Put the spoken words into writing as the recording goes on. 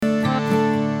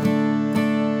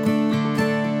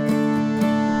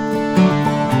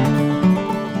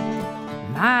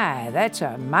that's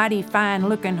a mighty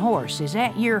fine-looking horse. Is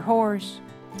that your horse?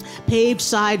 Paved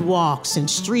sidewalks and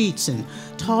streets and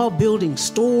tall buildings,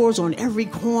 stores on every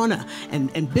corner,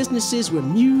 and businesses where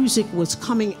music was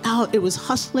coming out. It was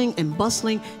hustling and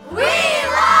bustling. We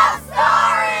love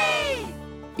stories!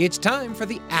 It's time for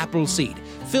the Appleseed,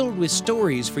 filled with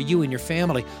stories for you and your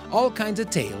family. All kinds of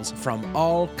tales from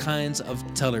all kinds of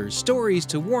tellers. Stories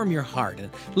to warm your heart and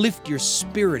lift your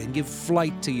spirit and give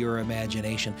flight to your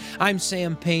imagination. I'm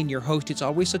Sam Payne, your host. It's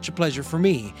always such a pleasure for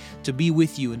me to be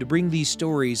with you and to bring these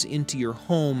stories into your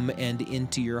home and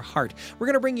into your heart. We're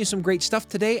going to bring you some great stuff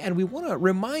today, and we want to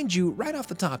remind you right off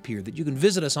the top here that you can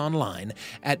visit us online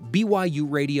at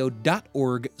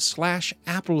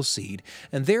byuradio.org/Appleseed,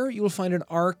 and there you'll find an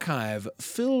archive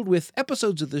filled with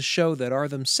episodes of the show that are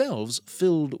themselves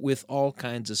filled with all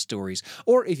kinds of stories.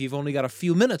 Or if you've only got a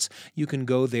few minutes, you can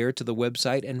go there to the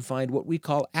website and find what we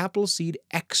call Appleseed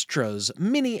Extras,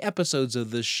 mini episodes of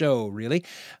the show, really.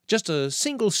 Just a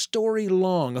single story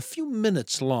long, a few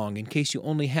minutes long, in case you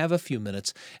only have a few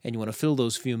minutes and you want to fill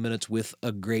those few minutes with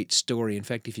a great story. In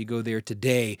fact, if you go there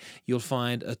today, you'll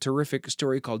find a terrific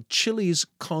story called Chili's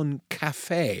con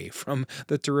Café from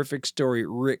the terrific story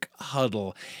Rick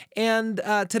Huddle. And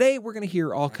today we're going to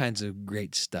hear all kinds of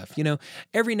great stuff. You know,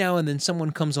 every now and then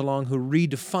someone comes along who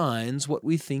redefines what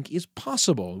we think is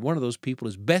possible. One of those people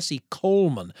is Bessie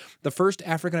Coleman, the first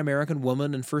African-American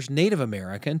woman and first Native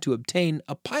American to obtain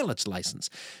a pilot's license.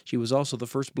 She was also the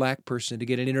first black person to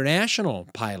get an international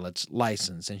pilot's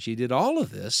license, and she did all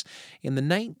of this in the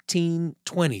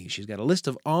 1920s. She's got a list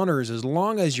of honors as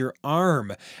long as your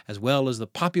arm, as well as the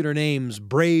popular names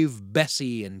Brave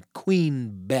Bessie and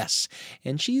Queen Bess.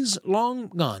 And she's long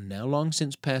gone now, long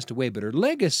since passed away, but her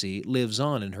legacy lives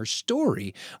on, and her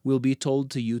story will be told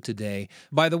to you today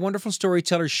by the wonderful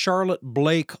storyteller Charlotte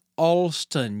Blake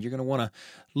Alston. You're going to want to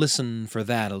listen for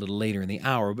that a little later in the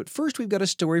hour. But first, we've got a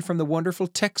story from the wonderful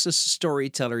Texas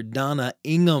storyteller Donna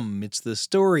Ingham. It's the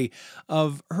story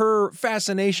of her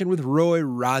fascination with Roy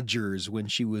Rogers when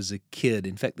she was a kid.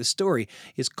 In fact, the story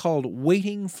is called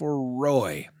Waiting for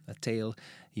Roy, a tale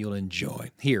you'll enjoy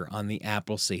here on the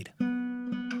Appleseed.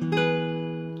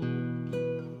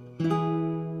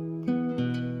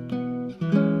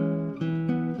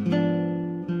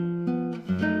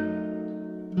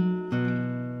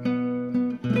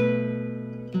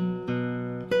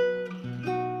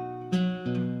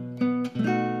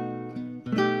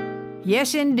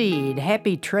 Yes, indeed.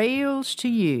 Happy trails to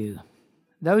you.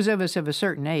 Those of us of a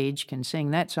certain age can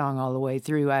sing that song all the way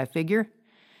through, I figure.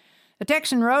 A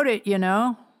Texan wrote it, you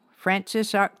know.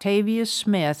 Francis Octavius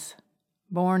Smith,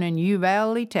 born in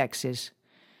Uvalde, Texas.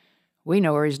 We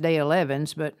know her as Dale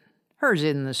Evans, but hers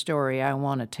isn't the story I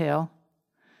want to tell.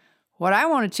 What I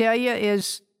want to tell you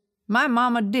is my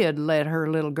mama did let her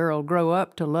little girl grow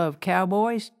up to love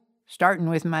cowboys, starting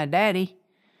with my daddy,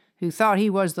 who thought he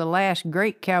was the last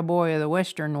great cowboy of the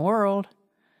Western world.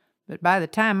 But by the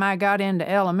time I got into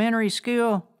elementary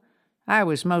school, I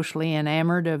was mostly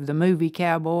enamored of the movie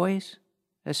cowboys,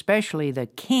 especially the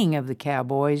king of the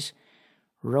cowboys,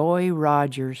 Roy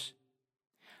Rogers.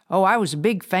 Oh, I was a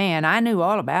big fan. I knew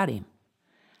all about him.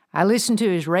 I listened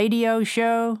to his radio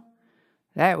show.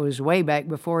 That was way back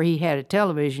before he had a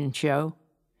television show.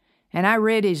 And I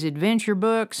read his adventure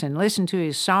books and listened to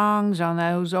his songs on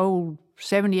those old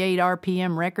 78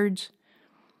 RPM records.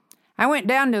 I went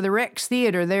down to the Rex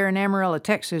Theater there in Amarillo,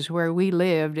 Texas, where we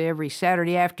lived every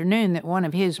Saturday afternoon that one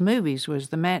of his movies was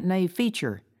the matinee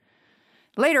feature.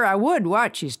 Later, I would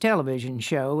watch his television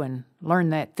show and learn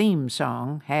that theme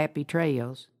song, Happy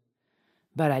Trails.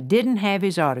 But I didn't have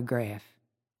his autograph.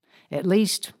 At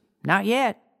least, not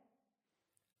yet.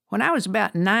 When I was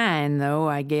about 9, though,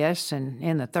 I guess, and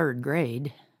in the 3rd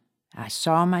grade, I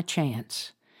saw my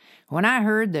chance. When I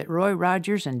heard that Roy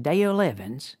Rogers and Dale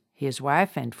Evans, his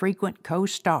wife and frequent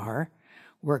co-star,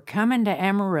 were coming to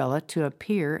Amarillo to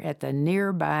appear at the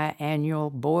nearby annual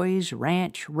Boys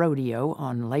Ranch Rodeo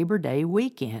on Labor Day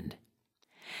weekend.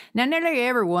 Now, nearly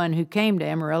everyone who came to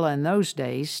Amarillo in those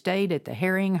days stayed at the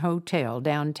Herring Hotel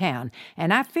downtown,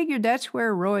 and I figured that's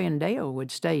where Roy and Dale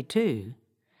would stay too.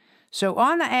 So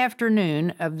on the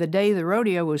afternoon of the day the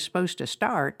rodeo was supposed to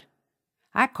start,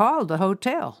 I called the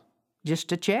hotel just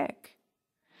to check.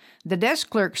 The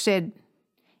desk clerk said,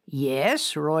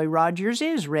 "Yes, Roy Rogers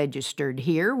is registered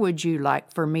here. Would you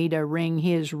like for me to ring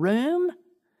his room?"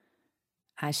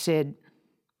 I said,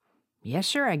 "Yes,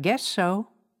 sir, I guess so."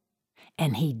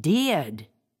 And he did.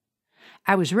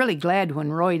 I was really glad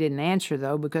when Roy didn't answer,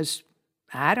 though, because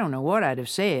I don't know what I'd have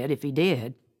said if he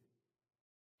did.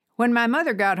 When my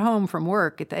mother got home from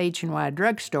work at the H&Y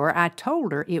drugstore, I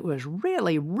told her it was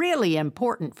really, really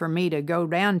important for me to go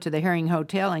down to the Herring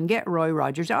Hotel and get Roy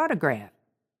Rogers' autograph.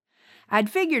 I'd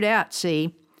figured out,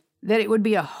 see, that it would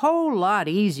be a whole lot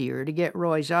easier to get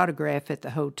Roy's autograph at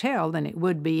the hotel than it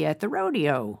would be at the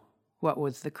rodeo, what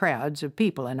with the crowds of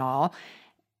people and all.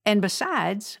 And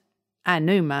besides, I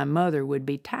knew my mother would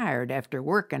be tired after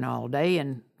working all day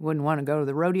and wouldn't want to go to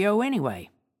the rodeo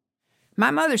anyway. My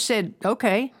mother said,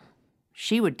 okay.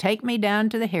 She would take me down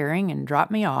to the Herring and drop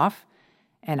me off,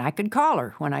 and I could call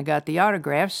her when I got the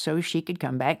autographs so she could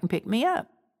come back and pick me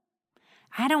up.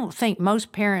 I don't think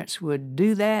most parents would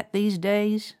do that these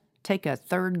days. Take a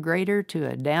third grader to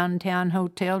a downtown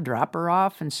hotel, drop her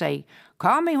off, and say,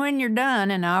 call me when you're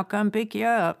done and I'll come pick you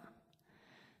up.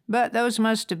 But those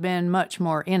must have been much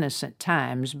more innocent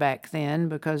times back then,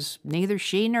 because neither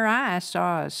she nor I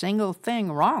saw a single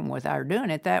thing wrong with our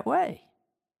doing it that way.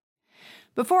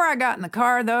 Before I got in the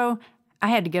car, though, I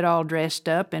had to get all dressed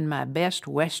up in my best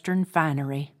Western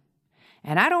finery.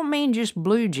 And I don't mean just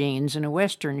blue jeans and a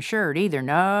Western shirt either,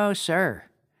 no, sir.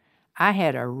 I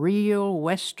had a real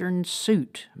Western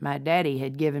suit my daddy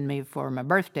had given me for my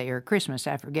birthday or Christmas,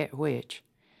 I forget which.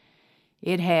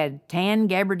 It had tan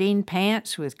gabardine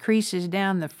pants with creases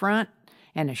down the front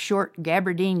and a short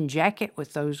gabardine jacket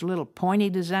with those little pointy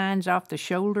designs off the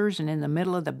shoulders and in the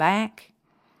middle of the back.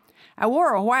 I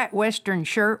wore a white Western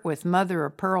shirt with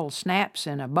mother-of-pearl snaps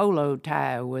and a bolo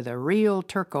tie with a real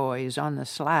turquoise on the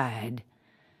slide.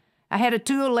 I had a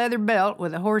tulle leather belt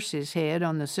with a horse's head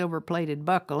on the silver-plated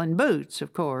buckle and boots,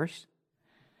 of course.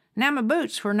 Now, my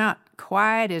boots were not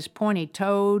quite as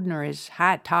pointy-toed nor as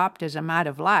high-topped as I might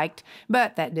have liked,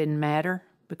 but that didn't matter,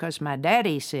 because my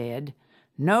daddy said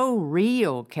no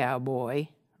real cowboy,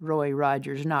 Roy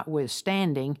Rogers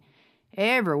notwithstanding,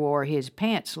 ever wore his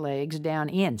pants legs down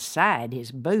inside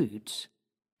his boots.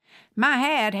 My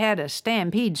hat had a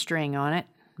stampede string on it,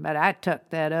 but I tucked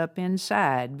that up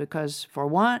inside because for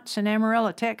once in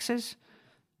Amarillo, Texas,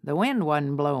 the wind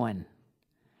wasn't blowing.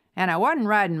 And I wasn't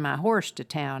riding my horse to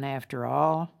town after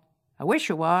all. I wish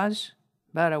I was,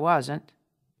 but I wasn't.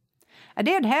 I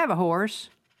did have a horse.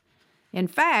 In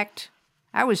fact,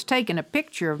 I was taking a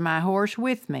picture of my horse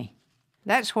with me.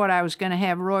 That's what I was going to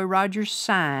have Roy Rogers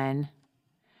sign.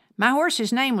 My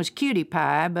horse's name was Cutie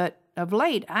Pie, but of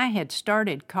late I had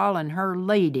started calling her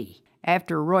Lady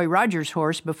after Roy Rogers'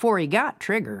 horse before he got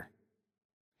Trigger.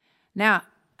 Now,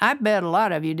 I bet a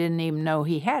lot of you didn't even know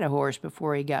he had a horse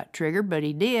before he got Trigger, but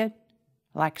he did.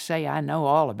 Like I say, I know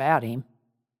all about him.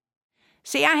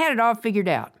 See, I had it all figured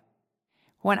out.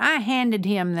 When I handed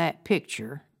him that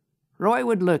picture, Roy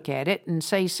would look at it and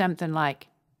say something like,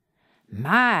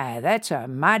 "My, that's a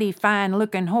mighty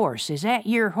fine-looking horse. Is that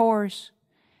your horse?"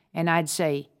 And I'd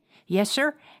say, "Yes,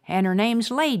 sir, and her name's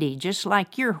Lady, just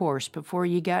like your horse before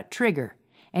you got Trigger.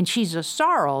 And she's a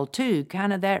sorrel, too,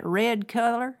 kind of that red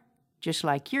color, just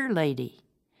like your lady."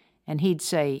 And he'd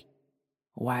say,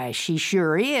 "Why, she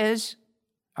sure is,"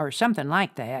 or something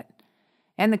like that.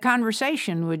 And the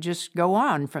conversation would just go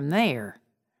on from there.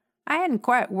 I hadn't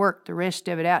quite worked the rest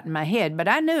of it out in my head, but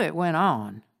I knew it went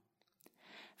on.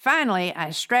 Finally, I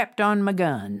strapped on my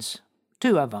guns,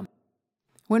 2 of them.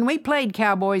 When we played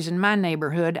cowboys in my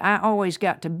neighborhood, I always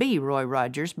got to be Roy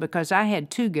Rogers because I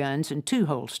had 2 guns and 2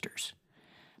 holsters.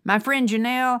 My friend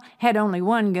Janelle had only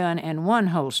 1 gun and 1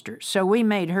 holster, so we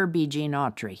made her be Gene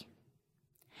Autry.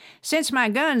 Since my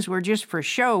guns were just for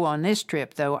show on this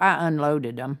trip, though, I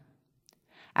unloaded them.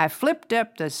 I flipped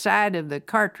up the side of the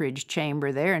cartridge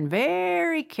chamber there and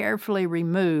very carefully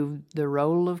removed the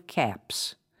roll of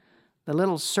caps, the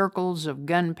little circles of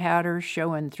gunpowder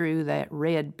showing through that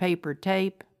red paper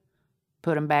tape,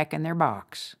 put them back in their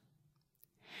box.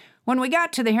 When we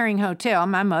got to the Herring Hotel,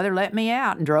 my mother let me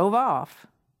out and drove off.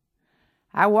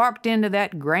 I walked into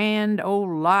that grand old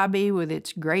lobby with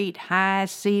its great high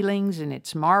ceilings and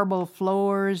its marble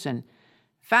floors and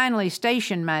finally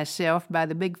stationed myself by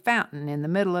the big fountain in the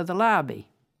middle of the lobby.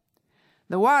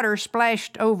 The water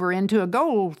splashed over into a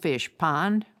goldfish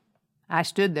pond. I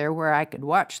stood there where I could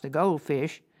watch the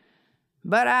goldfish,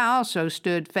 but I also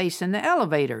stood facing the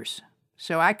elevators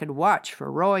so I could watch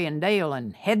for Roy and Dale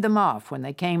and head them off when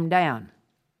they came down.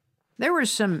 There were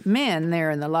some men there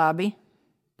in the lobby,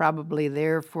 probably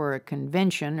there for a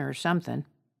convention or something,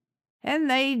 and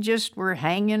they just were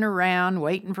hanging around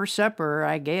waiting for supper,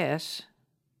 I guess.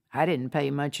 I didn't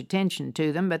pay much attention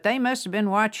to them, but they must have been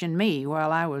watching me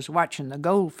while I was watching the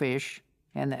goldfish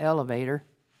and the elevator.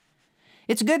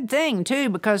 It's a good thing, too,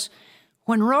 because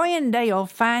when Roy and Dale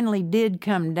finally did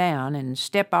come down and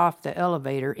step off the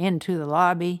elevator into the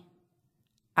lobby,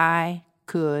 I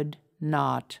could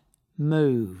not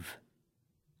move.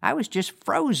 I was just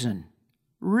frozen,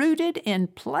 rooted in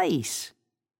place,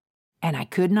 and I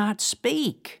could not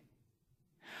speak.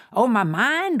 Oh, my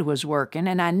mind was working,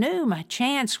 and I knew my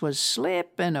chance was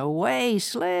slipping away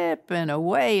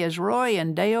as Roy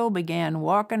and Dale began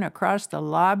walking across the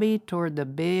lobby toward the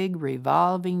big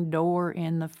revolving door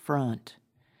in the front.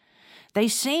 They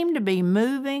seemed to be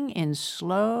moving in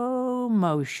slow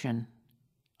motion,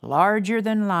 larger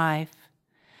than life,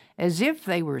 as if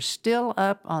they were still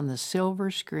up on the silver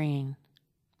screen,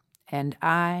 and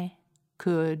I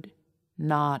could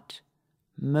not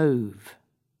move.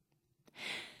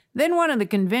 Then one of the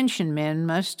convention men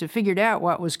must have figured out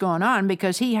what was going on,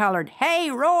 because he hollered, "Hey,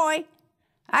 Roy,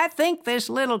 I think this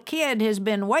little kid has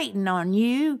been waiting on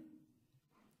you."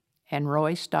 And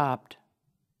Roy stopped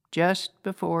just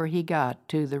before he got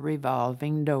to the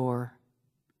revolving door.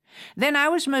 Then I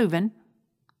was moving,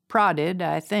 prodded,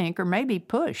 I think, or maybe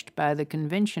pushed by the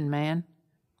convention man.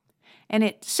 And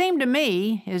it seemed to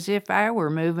me as if I were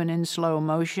moving in slow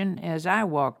motion as I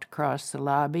walked across the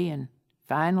lobby and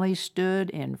finally stood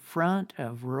in front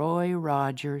of Roy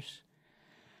Rogers.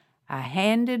 I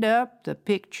handed up the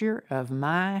picture of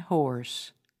my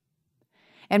horse.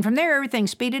 And from there, everything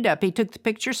speeded up. He took the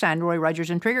picture, signed Roy Rogers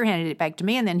and Trigger, handed it back to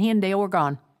me, and then he and Dale were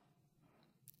gone.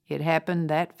 It happened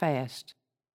that fast.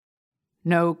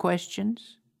 No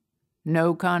questions,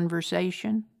 no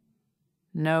conversation,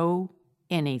 no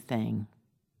anything.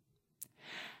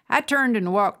 I turned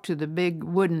and walked to the big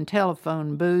wooden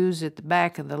telephone booths at the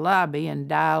back of the lobby and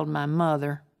dialed my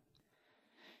mother.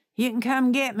 "You can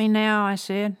come get me now," I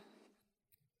said.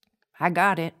 I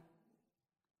got it.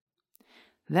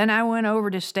 Then I went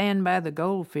over to stand by the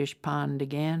goldfish pond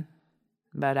again,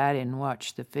 but I didn't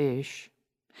watch the fish,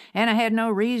 and I had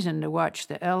no reason to watch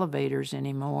the elevators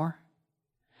anymore.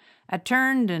 I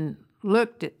turned and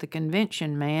looked at the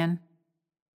convention man.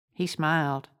 He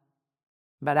smiled,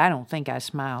 but I don't think I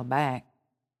smiled back.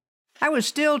 I was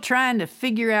still trying to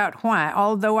figure out why,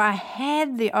 although I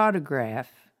had the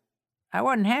autograph, I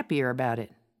wasn't happier about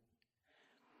it.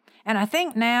 And I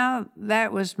think now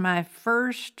that was my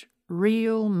first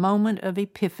real moment of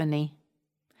epiphany.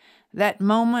 That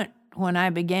moment when I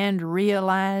began to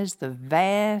realize the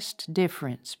vast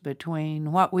difference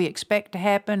between what we expect to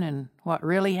happen and what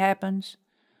really happens,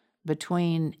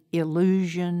 between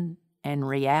illusion and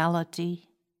reality.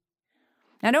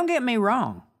 Now, don't get me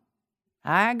wrong.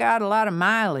 I got a lot of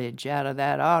mileage out of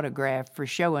that autograph for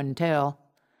show and tell.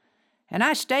 And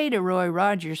I stayed a Roy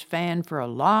Rogers fan for a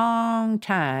long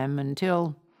time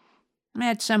until,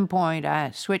 at some point,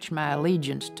 I switched my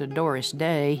allegiance to Doris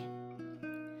Day.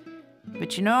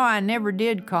 But you know, I never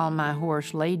did call my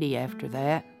horse Lady after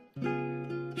that.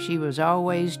 She was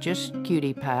always just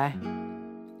Cutie Pie.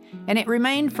 And it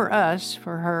remained for us,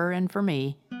 for her and for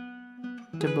me,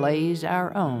 to blaze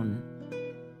our own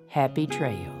happy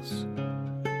trails.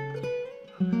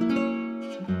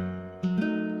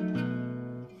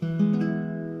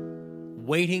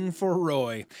 Waiting for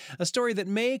Roy, a story that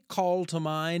may call to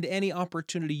mind any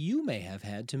opportunity you may have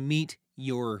had to meet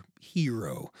your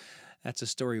hero. That's a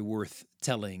story worth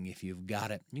telling if you've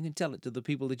got it. You can tell it to the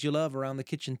people that you love around the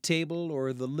kitchen table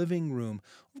or the living room.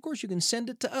 Of course, you can send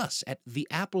it to us at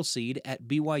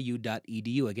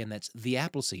theappleseed@byu.edu. Again, that's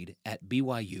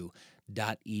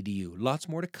theappleseed@byu.edu. Lots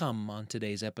more to come on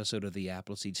today's episode of The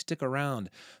Appleseed. Stick around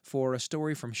for a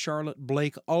story from Charlotte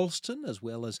Blake Alston, as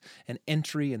well as an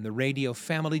entry in the Radio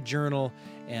Family Journal,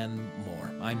 and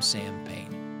more. I'm Sam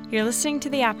Payne. You're listening to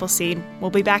The Appleseed. We'll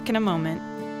be back in a moment.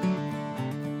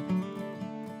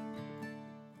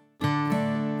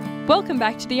 Welcome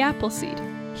back to The Appleseed.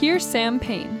 Here's Sam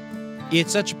Payne.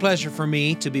 It's such a pleasure for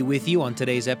me to be with you on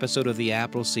today's episode of The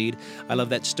Appleseed. I love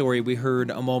that story we heard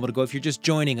a moment ago. If you're just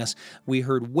joining us, we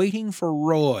heard Waiting for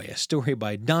Roy, a story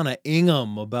by Donna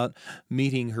Ingham about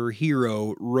meeting her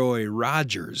hero, Roy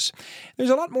Rogers. There's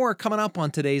a lot more coming up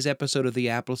on today's episode of The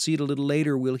Appleseed. A little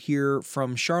later, we'll hear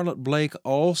from Charlotte Blake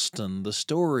Alston, the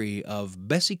story of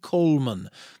Bessie Coleman,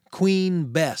 Queen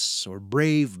Bess, or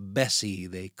Brave Bessie,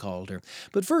 they called her.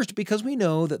 But first, because we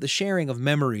know that the sharing of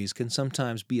memories can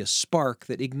sometimes be a spark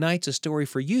that ignites a story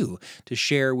for you to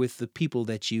share with the people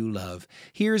that you love.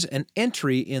 Here's an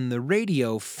entry in the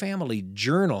Radio Family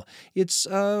Journal. It's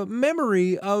a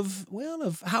memory of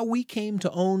how we came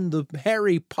to own the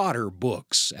Harry Potter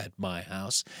books at my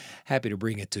house. Happy to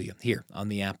bring it to you here on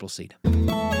The Appleseed.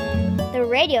 The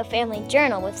Radio Family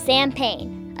Journal with Sam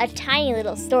Payne. A tiny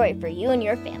little story for you and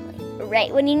your family,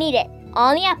 right when you need it,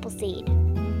 on the Appleseed.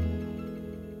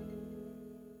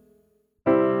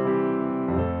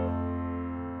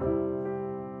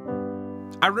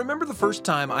 I remember the first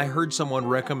time I heard someone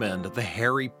recommend the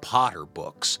Harry Potter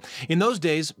books. In those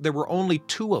days, there were only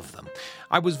 2 of them.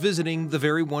 I was visiting the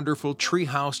very wonderful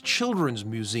Treehouse Children's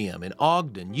Museum in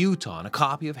Ogden, Utah, and a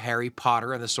copy of Harry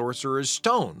Potter and the Sorcerer's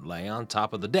Stone lay on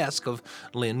top of the desk of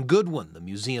Lynn Goodwin, the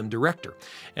museum director.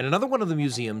 And another one of the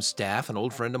museum's staff, an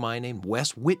old friend of mine named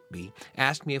Wes Whitby,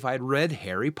 asked me if I'd read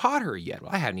Harry Potter yet.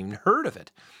 Well, I hadn't even heard of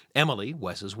it. Emily,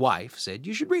 Wes's wife, said,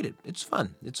 "You should read it. It's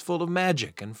fun. It's full of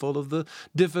magic and full of the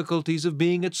difficulties of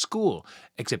being at school,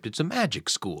 except it's a magic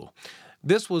school."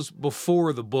 This was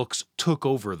before the books took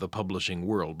over the publishing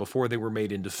world, before they were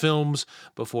made into films,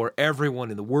 before everyone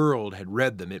in the world had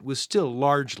read them. It was still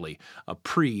largely a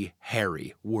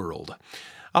pre-Harry world.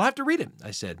 "I'll have to read it,"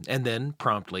 I said, and then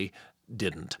promptly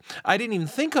didn't. I didn't even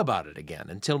think about it again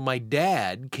until my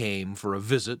dad came for a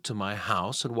visit to my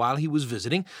house, and while he was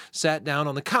visiting, sat down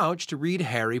on the couch to read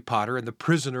Harry Potter and the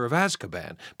Prisoner of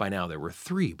Azkaban. By now there were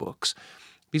 3 books.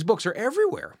 These books are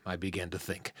everywhere, I began to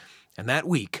think. And that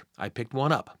week, I picked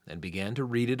one up and began to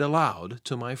read it aloud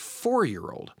to my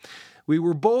 4-year-old. We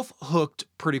were both hooked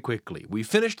pretty quickly. We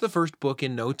finished the first book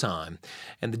in no time,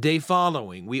 and the day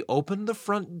following, we opened the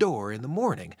front door in the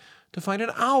morning to find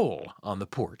an owl on the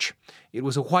porch. It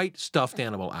was a white stuffed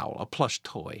animal owl, a plush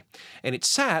toy, and it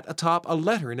sat atop a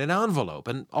letter in an envelope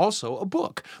and also a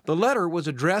book. The letter was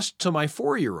addressed to my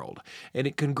 4-year-old, and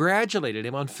it congratulated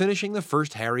him on finishing the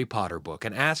first Harry Potter book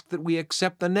and asked that we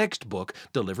accept the next book,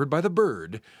 delivered by the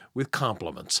bird, with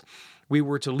compliments. We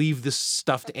were to leave this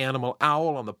stuffed animal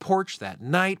owl on the porch that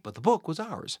night, but the book was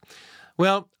ours.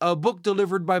 Well, a book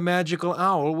delivered by Magical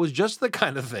Owl was just the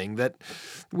kind of thing that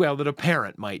a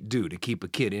parent might do to keep a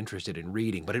kid interested in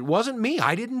reading. But it wasn't me.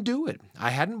 I didn't do it.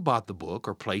 I hadn't bought the book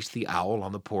or placed the owl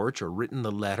on the porch or written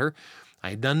the letter.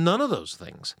 I had done none of those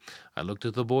things. I looked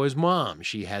at the boy's mom.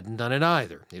 She hadn't done it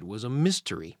either. It was a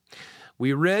mystery.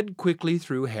 We read quickly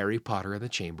through Harry Potter and the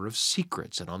Chamber of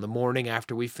Secrets, and on the morning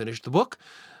after we finished the book,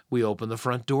 we opened the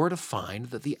front door to find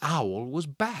that the owl was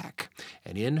back,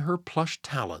 and in her plush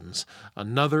talons,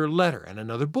 another letter and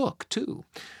another book, too.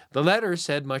 The letter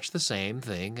said much the same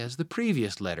thing as the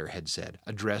previous letter had said,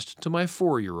 addressed to my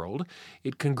 4-year-old.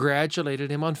 It congratulated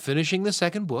him on finishing the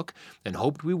second book and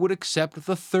hoped we would accept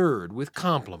the third with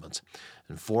compliments.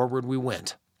 And forward we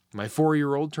went. My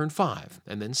 4-year-old turned 5,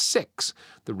 and then 6.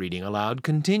 The reading aloud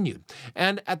continued.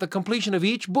 And at the completion of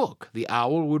each book, the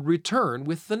owl would return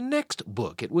with the next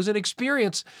book. It was an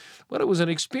experience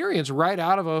right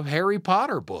out of a Harry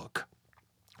Potter book.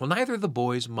 Well, neither the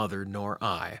boy's mother nor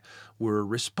I were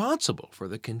responsible for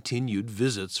the continued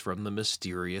visits from the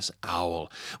mysterious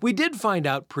owl. We did find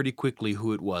out pretty quickly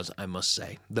who it was, I must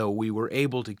say, though we were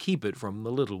able to keep it from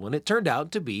the little one. It turned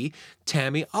out to be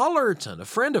Tammy Ullerton, a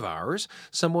friend of ours,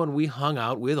 someone we hung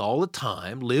out with all the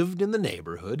time, lived in the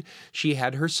neighborhood. She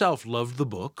had herself loved the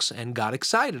books and got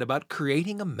excited about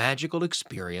creating a magical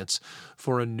experience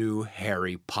for a new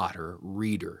Harry Potter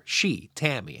reader. She,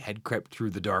 Tammy, had crept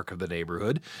through the dark of the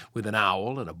neighborhood with an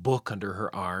owl and a book under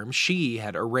her arm. She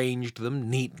had arranged them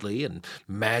neatly and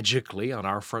magically on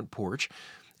our front porch.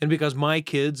 And because my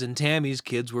kids and Tammy's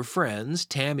kids were friends,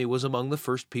 Tammy was among the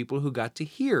first people who got to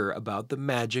hear about the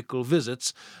magical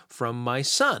visits from my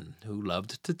son, who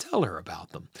loved to tell her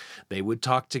about them. They would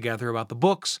talk together about the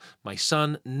books, my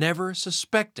son never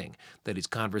suspecting that his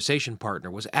conversation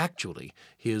partner was actually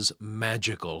his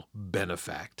magical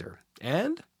benefactor.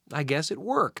 And I guess it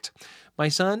worked. My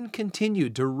son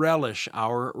continued to relish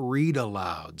our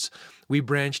read-alouds. We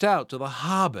branched out to The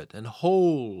Hobbit and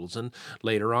Holes, and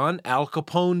later on, Al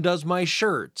Capone Does My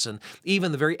Shirts, and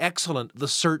even the very excellent The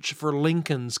Search for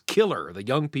Lincoln's Killer, the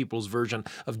young people's version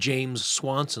of James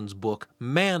Swanson's book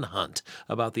Manhunt,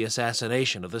 about the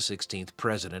assassination of the 16th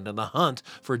president and the hunt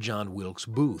for John Wilkes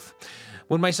Booth.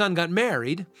 When my son got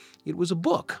married, it was a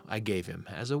book I gave him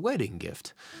as a wedding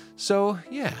gift. So,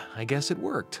 yeah, I guess it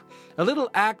worked. A little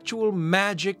actual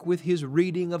magic with his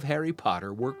reading of Harry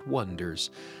Potter worked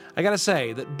wonders. I gotta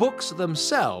say that books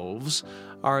themselves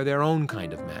are their own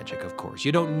kind of magic, of course.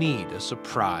 You don't need a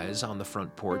surprise on the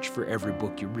front porch for every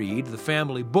book you read. The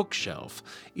family bookshelf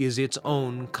is its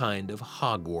own kind of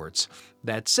Hogwarts.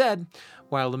 That said,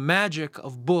 while the magic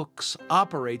of books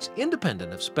operates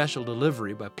independent of special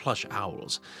delivery by plush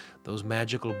owls, those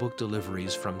magical book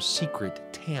deliveries from Secret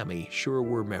Tammy sure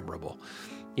were memorable.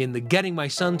 In the getting my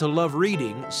son to love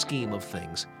reading scheme of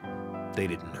things, they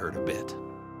didn't hurt a bit.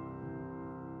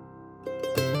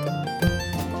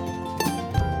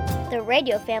 The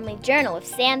Radio Family Journal with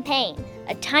Sam Payne.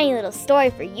 A tiny little story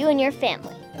for you and your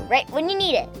family, right when you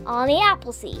need it, on the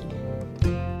Appleseed.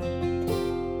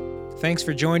 Thanks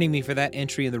for joining me for that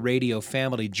entry in the Radio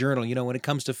Family Journal. You know, when it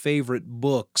comes to favorite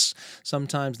books,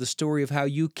 sometimes the story of how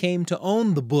you came to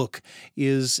own the book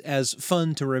is as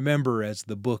fun to remember as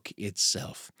the book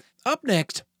itself. Up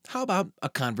next, how about a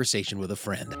conversation with a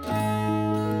friend?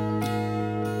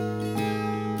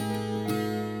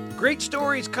 Great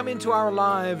stories come into our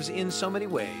lives in so many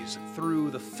ways,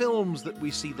 through the films that we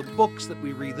see, the books that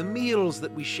we read, the meals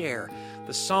that we share,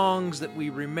 the songs that we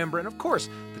remember, and of course,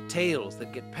 the tales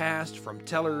that get passed from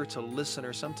teller to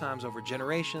listener, sometimes over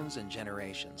generations and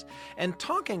generations. And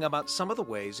talking about some of the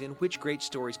ways in which great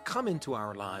stories come into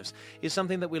our lives is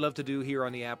something that we love to do here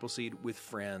on the Appleseed with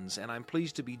friends. And I'm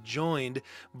pleased to be joined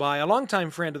by a longtime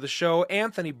friend of the show,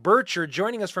 Anthony Bircher,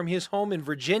 joining us from his home in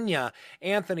Virginia.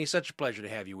 Anthony, such a pleasure to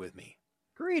have you with me.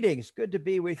 Greetings. Good to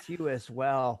be with you as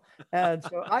well. And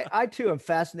so I too am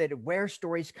fascinated where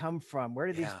stories come from. Where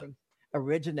do these things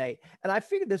originate? And I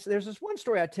figured there's this one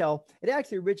story I tell. It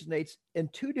actually originates in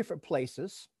two different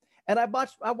places. And I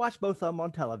watched both of them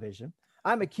on television.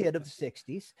 I'm a kid of the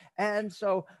 60s. And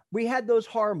so we had those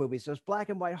horror movies, those black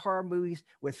and white horror movies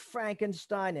with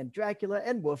Frankenstein and Dracula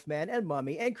and Wolfman and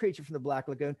Mummy and Creature from the Black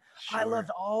Lagoon. Sure. I loved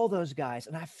all those guys.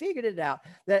 And I figured it out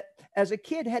that as a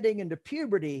kid heading into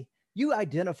puberty, you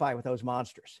identify with those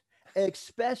monsters,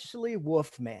 especially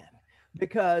Wolfman,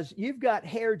 because you've got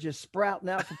hair just sprouting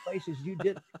out from places you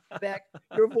didn't expect.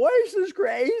 Your voice is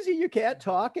crazy. You can't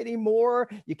talk anymore.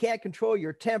 You can't control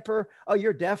your temper. Oh,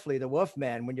 you're definitely the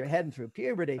Wolfman when you're heading through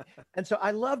puberty. And so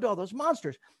I loved all those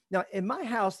monsters. Now, in my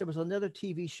house, there was another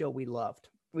TV show we loved.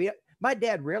 My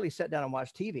dad rarely sat down and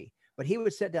watched TV, but he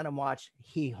would sit down and watch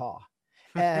Hee Haw.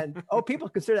 And, people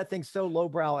consider that thing so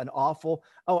lowbrow and awful.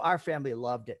 Oh, our family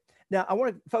loved it. Now, I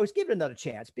want to, folks, give it another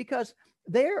chance, because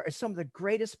there are some of the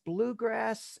greatest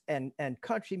bluegrass and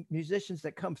country musicians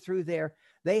that come through there.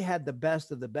 They had the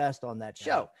best of the best on that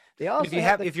show. They also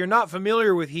if you're not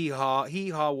familiar with Hee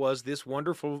Haw was this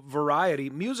wonderful variety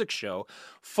music show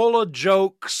full of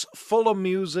jokes, full of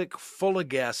music, full of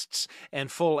guests, and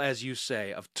full, as you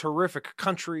say, of terrific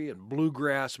country and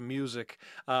bluegrass music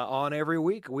on every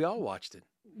week. We all watched it.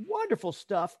 Wonderful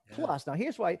stuff. Yeah. Plus, now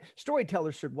here's why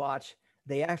storytellers should watch.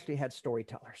 They actually had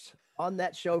storytellers on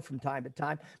that show from time to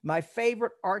time. My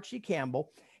favorite, Archie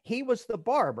Campbell, he was the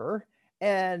barber.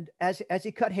 And as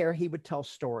he cut hair, he would tell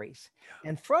stories.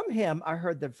 And from him, I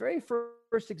heard the very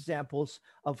first examples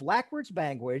of Lackwards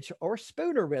Banguage or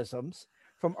Spoonerisms.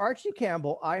 From Archie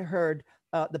Campbell, I heard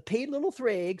the P Little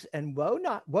Thrigs and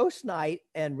Woe Snight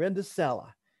and Rindacella.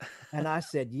 And I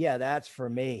said, yeah, that's for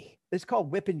me. It's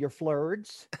called whipping your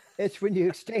flirts. It's when you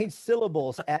exchange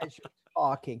syllables as you're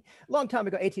talking. A long time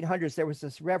ago, 1800s, there was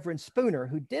this Reverend Spooner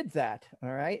who did that.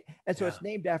 All right. And so it's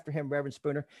named after him, Reverend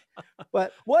Spooner.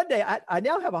 But one day I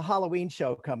now have a Halloween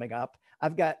show coming up.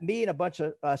 I've got me and a bunch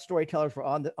of storytellers were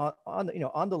on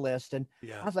the list. And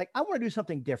I was like, I want to do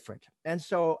something different. And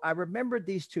so I remembered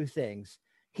these two things,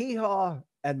 Hee Haw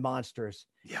and monsters.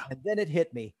 Yeah. And then it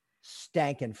hit me,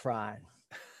 Stankin' Frying.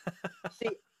 See,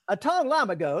 a long time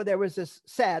ago, there was this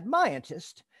sad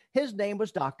scientist. His name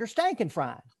was Dr.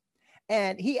 Stankenfrine.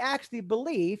 And he actually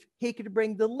believed he could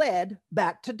bring the lead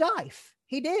back to life.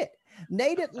 He did.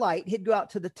 Late at light, he'd go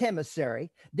out to the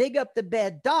commissary, dig up the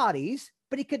dead bodies,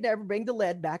 but he could never bring the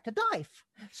lead back to life.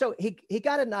 So he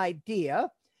got an idea.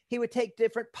 He would take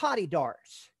different potty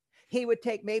darts. He would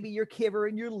take maybe your kiver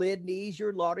and your Lidneys,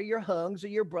 your Lauder, your Hungs, or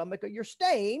your Brummel, or your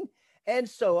Stain, and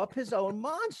sew up his own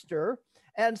monster.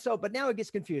 And so, but now it gets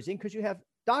confusing because you have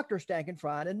Dr.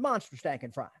 Stankenfrine and Monster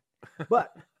Stankenfrine.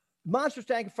 But Monster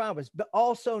Stankenfrine was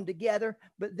all sewn together.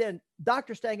 But then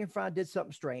Dr. Stankenfrine did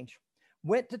something strange.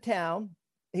 Went to town.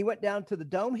 He went down to the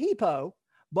Dome Depot,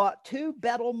 bought 2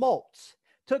 betel molts,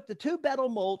 took the 2 betel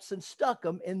molts and stuck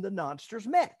them in the monster's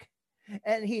mech.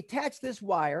 And he attached this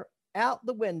wire out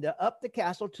the window, up the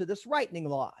castle to this lightning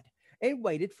rod, and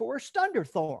waited for a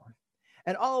thunderthorn.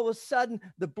 And all of a sudden,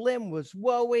 the blim was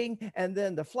woeing, and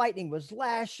then the lightning was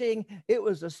lashing. It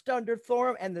was a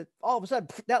thunderstorm, and all of a sudden,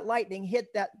 that lightning hit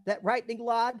that lightning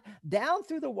rod down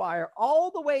through the wire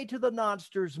all the way to the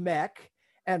monster's mech,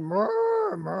 and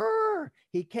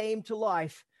he came to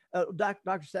life.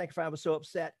 Dr. Stankenfrine was so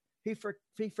upset, he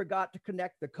forgot to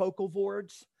connect the cocal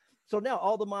boards. So now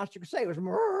all the monster could say was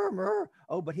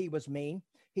Oh, but he was mean.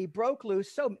 He broke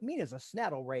loose, so mean as a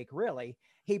snaddle rake, really.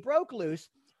 He broke loose.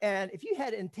 And if you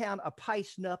had in town a pie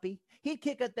snuppy, he'd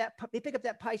pick up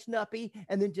that pie snuppy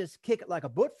and then just kick it like a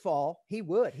football. He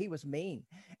would. He was mean.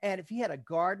 And if he had a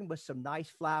garden with some nice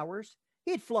flowers,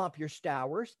 he'd flomp your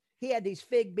stowers. He had these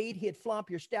fig bead. He'd flomp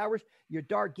your stowers, your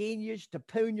darginias,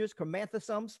 tapunias,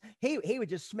 chrysanthemums. He would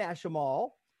just smash them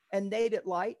all. And late at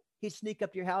light, he'd sneak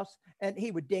up to your house and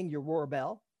he would ding your roar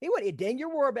bell. He'd ding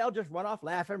your roar bell, just run off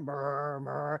laughing.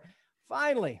 Murr.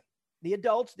 Finally, the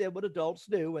adults did what adults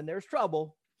do when there's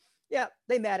trouble. Yeah,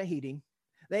 they made a heating.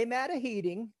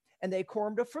 And they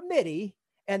formed a committee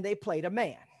and they played a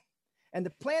man. And the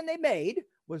plan they made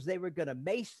was they were going to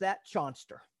mace that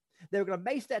chaunster. They were going to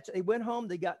mace that. They went home,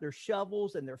 they got their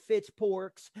shovels and their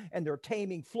pitchforks and their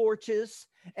taming florches.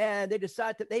 And they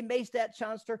decided that they maced that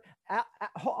chaunster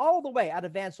all the way out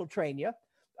of Vansyltrania,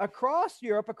 across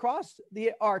Europe, across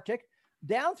the Arctic,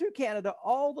 down through Canada,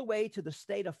 all the way to the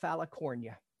state of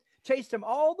California. Chased them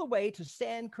all the way to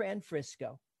San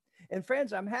Francisco. And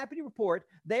friends, I'm happy to report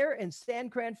there in San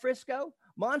Francisco,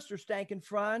 Monster Stankin'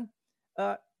 Fun,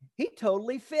 he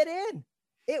totally fit in.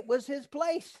 It was his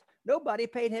place. Nobody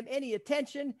paid him any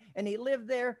attention, and he lived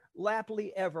there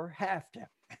happily ever after.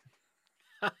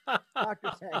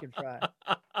 Dr. Stankin' Fun.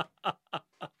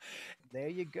 There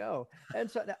you go. And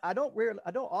so I don't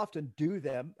often do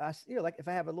them. Like if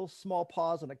I have a little small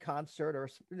pause in a concert or,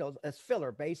 as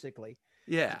filler, basically.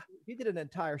 Yeah. If you did an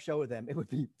entire show with them, it would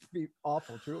be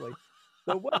awful, truly.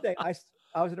 So one day I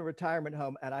was in a retirement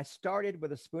home and I started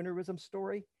with a Spoonerism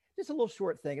story, just a little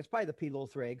short thing. It's probably the P. Little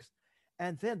Thrigs.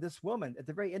 And then this woman at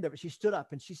the very end of it, she stood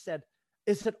up and she said,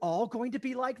 "Is it all going to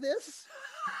be like this?"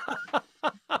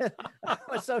 I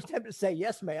was so tempted to say,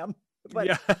 "Yes, ma'am." But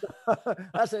yeah.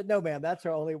 I said, "No, ma'am, that's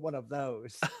only one of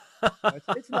those."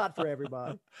 It's not for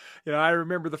everybody. I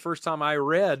remember the first time I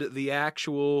read the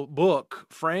actual book,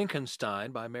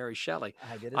 Frankenstein by Mary Shelley.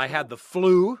 I had the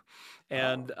flu,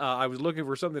 and I was looking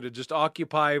for something to just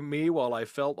occupy me while I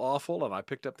felt awful, and I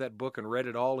picked up that book and read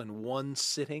it all in one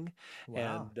sitting.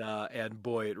 Wow. And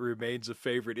boy, it remains a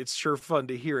favorite. It's sure fun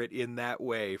to hear it in that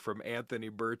way from Anthony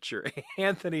Burcher.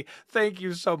 Anthony, thank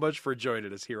you so much for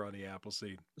joining us here on the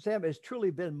Appleseed. Sam, it's truly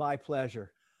been my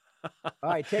pleasure. All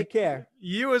right, take care.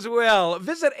 You as well.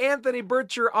 Visit Anthony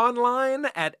Burcher online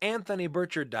at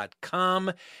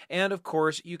anthonyburcher.com. And of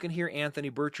course, you can hear Anthony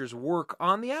Burcher's work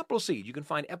on the Appleseed. You can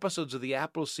find episodes of the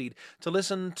Appleseed to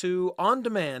listen to on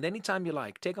demand anytime you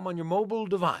like. Take them on your mobile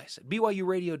device at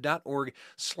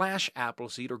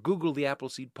byuradio.org/Appleseed or Google the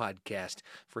Appleseed podcast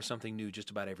for something new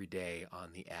just about every day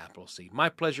on the Appleseed. My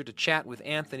pleasure to chat with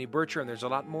Anthony Burcher, and there's a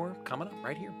lot more coming up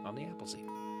right here on the Appleseed.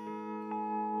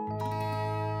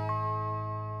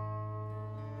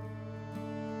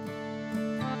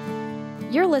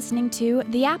 You're listening to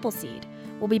The Appleseed.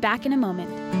 We'll be back in a moment.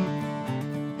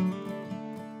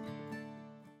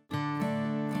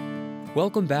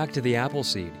 Welcome back to The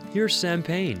Appleseed. Here's Sam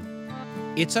Payne.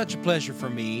 It's such a pleasure for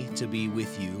me to be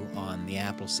with you on The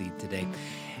Appleseed today.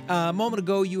 A moment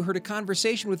ago, you heard a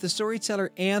conversation with the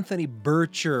storyteller Anthony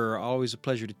Burcher. Always a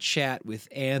pleasure to chat with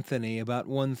Anthony about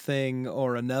one thing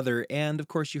or another. And, of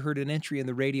course, you heard an entry in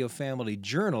the Radio Family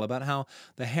Journal about how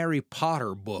the Harry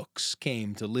Potter books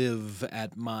came to live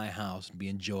at my house and be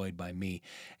enjoyed by me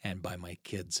and by my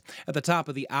kids. At the top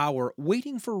of the hour,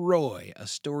 Waiting for Roy, a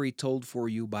story told for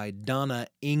you by Donna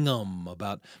Ingham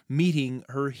about meeting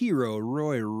her hero,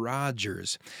 Roy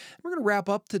Rogers. We're going to wrap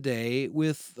up today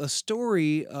with a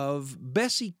story of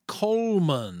Bessie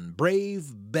Coleman,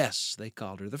 Brave Bess, they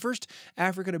called her, the first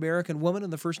African-American woman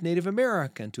and the first Native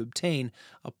American to obtain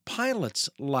a pilot's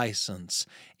license.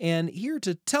 And here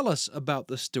to tell us about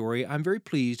the story, I'm very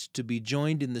pleased to be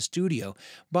joined in the studio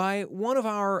by one of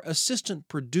our assistant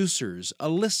producers,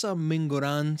 Alyssa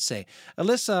Mingorance.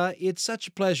 Alyssa, it's such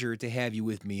a pleasure to have you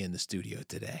with me in the studio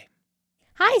today.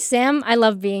 Hi, Sam. I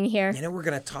love being here. We're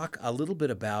going to talk a little bit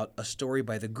about a story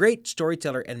by the great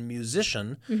storyteller and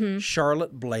musician,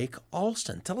 Charlotte Blake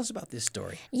Alston. Tell us about this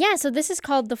story. Yeah, so this is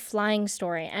called The Flying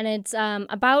Story, and it's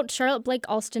about Charlotte Blake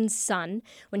Alston's son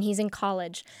when he's in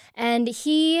college. And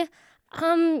he's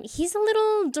a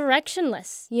little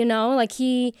directionless,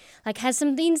 he has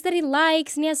some things that he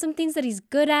likes and he has some things that he's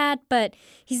good at, but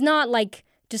he's not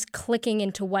just clicking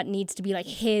into what needs to be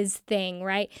his thing,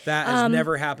 right? That has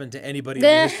never happened to anybody in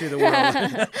the history of the world.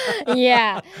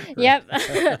 Yeah.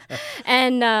 Yep.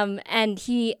 And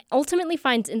he ultimately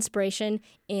finds inspiration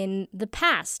in the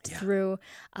past through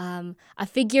a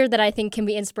figure that I think can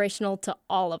be inspirational to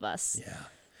all of us. Yeah.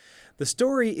 The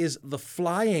story is The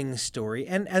Flying Story,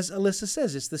 and as Alyssa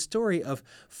says, it's the story of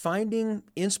finding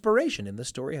inspiration in the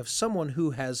story of someone who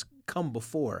has come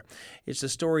before. It's a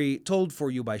story told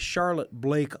for you by Charlotte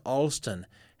Blake Alston.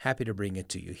 Happy to bring it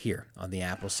to you here on the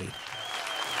Appleseed.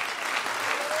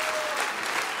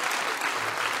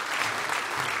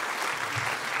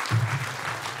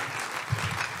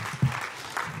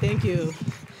 Thank you.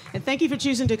 And thank you for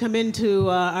choosing to come into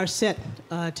our set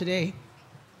today.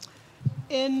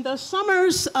 In the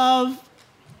summers of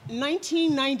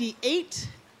 1998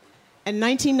 In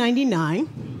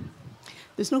 1999,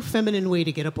 there's no feminine way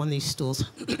to get up on these stools.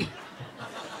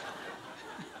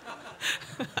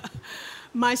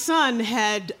 My son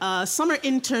had summer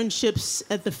internships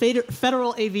at the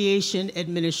Federal Aviation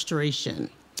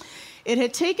Administration. It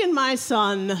had taken my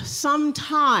son some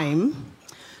time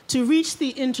to reach the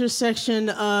intersection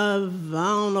of, I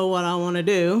don't know what I want to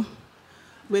do,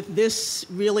 with this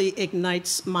really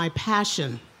ignites my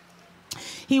passion.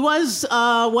 He was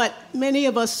what many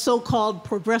of us so-called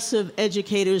progressive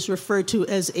educators refer to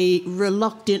as a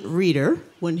reluctant reader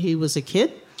when he was a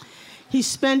kid. He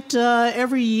spent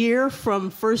every year from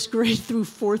first grade through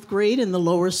fourth grade in the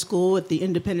lower school at the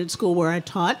independent school where I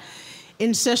taught,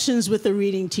 in sessions with a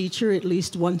reading teacher at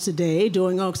least once a day,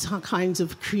 doing all kinds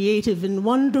of creative and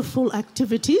wonderful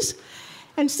activities.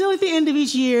 And still at the end of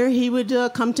each year, he would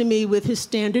come to me with his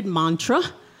standard mantra,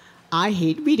 I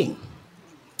hate reading.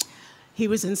 He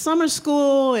was in summer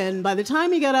school, and by the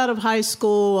time he got out of high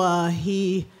school,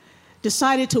 he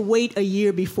decided to wait a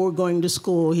year before going to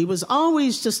school. He was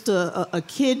always just a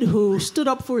kid who stood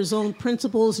up for his own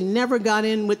principles. He never got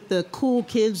in with the cool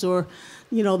kids or,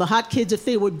 the hot kids if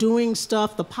they were doing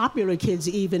stuff, the popular kids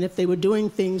even, if they were doing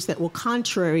things that were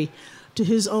contrary to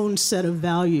his own set of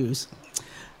values.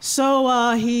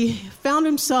 So he found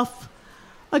himself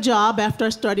a job after I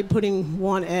started putting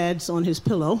want ads on his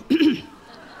pillow.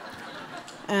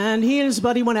 And he and his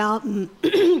buddy went out and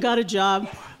got a job.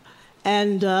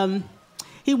 And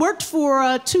he worked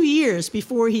for 2 years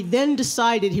before he then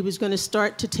decided he was going to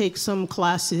start to take some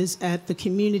classes at the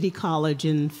community college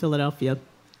in Philadelphia.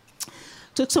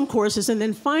 Took some courses, and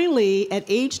then finally, at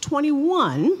age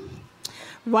 21,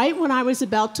 right when I was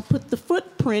about to put the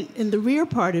footprint in the rear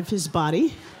part of his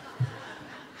body,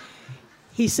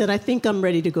 he said, I think I'm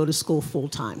ready to go to school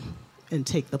full-time and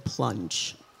take the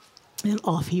plunge. And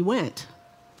off he went.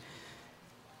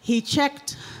 He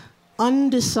checked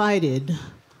undecided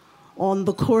on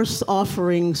the course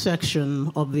offering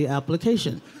section of the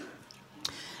application.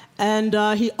 And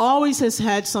he always has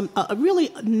had a really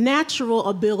natural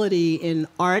ability in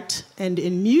art and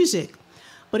in music.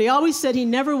 But he always said he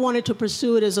never wanted to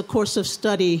pursue it as a course of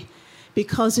study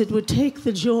because it would take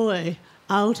the joy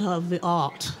out of the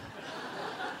art.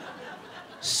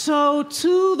 So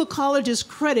to the college's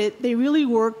credit, they really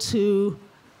worked to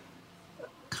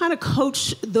kind of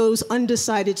coach those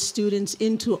undecided students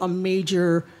into a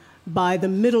major by the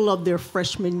middle of their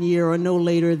freshman year or no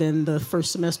later than the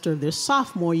first semester of their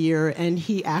sophomore year, and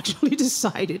he actually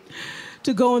decided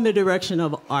to go in the direction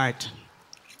of art.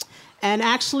 And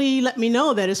actually let me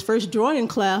know that his first drawing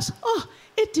class,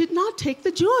 it did not take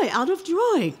the joy out of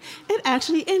drawing. It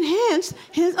actually enhanced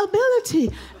his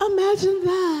ability. Imagine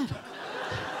that.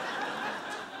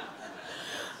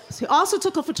 He also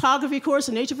took a photography course,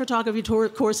 a nature photography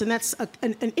course, and that's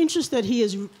an interest that he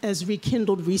has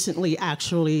rekindled recently,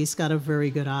 actually. He's got a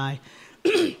very good eye.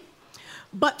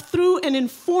 But through an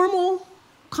informal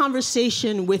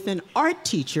conversation with an art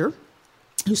teacher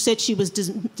who said she was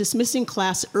dismissing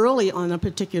class early on a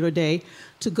particular day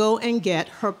to go and get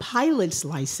her pilot's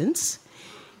license,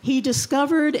 he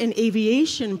discovered an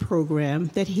aviation program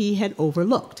that he had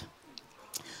overlooked.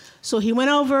 So he went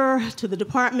over to the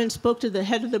department, spoke to the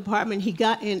head of the department. He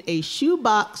got in a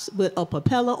shoebox with a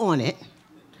propeller on it.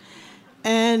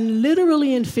 And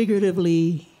literally and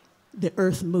figuratively, the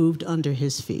earth moved under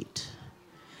his feet.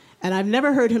 And I've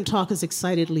never heard him talk as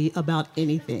excitedly about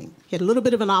anything. He had a little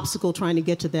bit of an obstacle trying to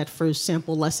get to that first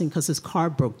sample lesson because his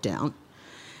car broke down.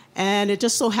 And it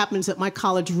just so happens that my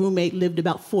college roommate lived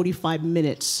about 45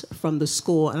 minutes from the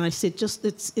school. And I said,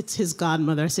 it's his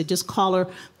godmother. I said, just call her.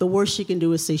 The worst she can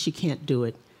do is say she can't do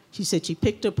it. She said she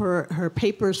picked up her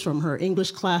papers from her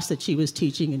English class that she was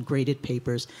teaching and graded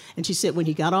papers. And she said when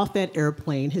he got off that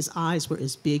airplane, his eyes were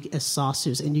as big as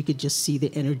saucers, and you could just see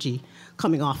the energy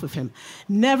coming off of him.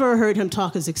 Never heard him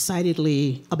talk as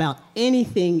excitedly about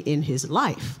anything in his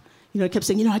life. He kept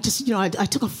saying, I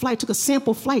took a flight, took a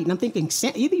sample flight. And I'm thinking,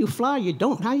 either you fly or you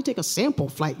don't. How do you take a sample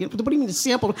flight? What do you mean a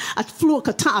sample? I flew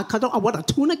a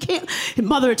tuna can?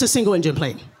 Mother, it's a single engine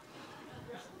plane.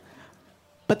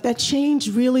 But that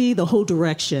changed really the whole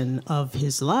direction of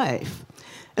his life.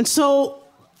 And so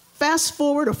fast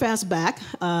forward or fast back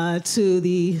to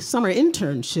the summer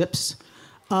internships.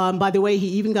 By the way, he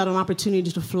even got an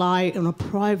opportunity to fly in a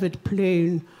private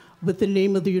plane with the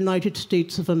name of the United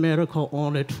States of America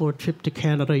on it for a trip to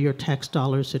Canada, your tax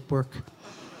dollars at work.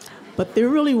 But they're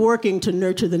really working to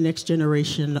nurture the next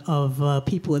generation of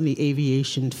people in the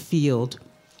aviation field.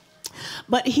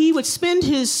 But he would spend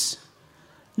his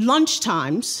lunch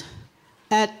times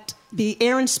at the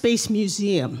Air and Space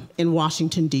Museum in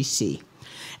Washington, D.C.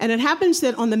 And it happens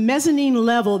that on the mezzanine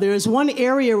level, there is one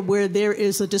area where there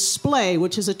is a display,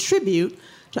 which is a tribute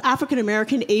to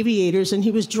African-American aviators, and he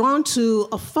was drawn to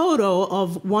a photo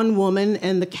of one woman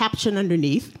and the caption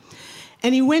underneath.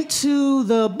 And he went to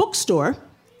the bookstore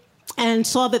and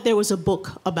saw that there was a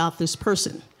book about this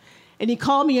person. And he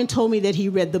called me and told me that he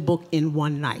read the book in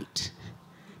one night.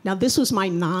 Now, this was my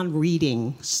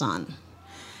non-reading son.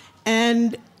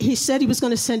 And he said he was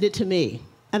going to send it to me.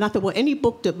 And I thought, well, any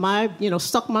book that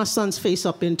stuck my son's face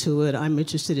up into it, I'm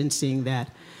interested in seeing that.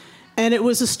 And it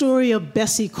was a story of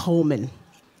Bessie Coleman,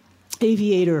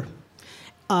 aviator,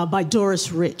 by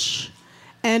Doris Rich.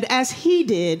 And as he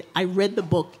did, I read the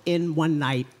book in one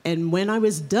night. And when I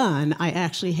was done, I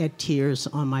actually had tears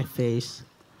on my face.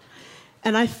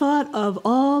 And I thought of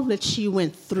all that she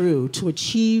went through to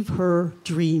achieve her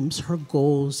dreams, her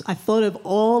goals. I thought of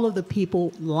all of the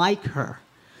people like her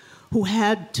who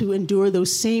had to endure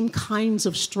those same kinds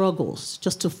of struggles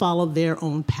just to follow their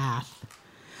own path.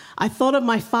 I thought of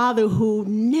my father, who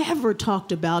never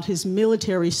talked about his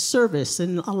military service,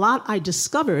 and a lot I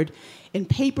discovered in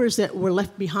papers that were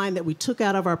left behind that we took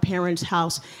out of our parents'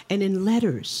 house, and in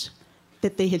letters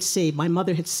that they had saved, my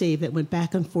mother had saved, that went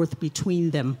back and forth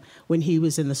between them when he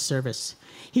was in the service.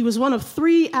 He was one of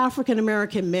 3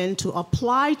 African-American men to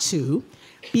apply to,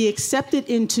 be accepted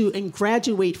into, and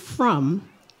graduate from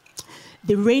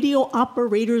the Radio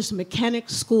Operators Mechanic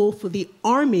School for the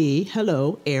Army,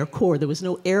 Air Corps. There was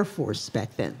no Air Force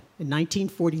back then, in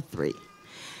 1943.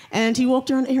 And he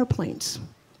walked around airplanes,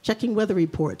 checking weather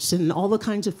reports and all the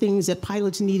kinds of things that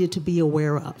pilots needed to be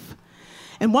aware of.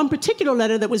 And one particular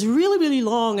letter that was really, really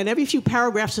long, and every few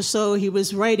paragraphs or so he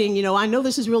was writing, I know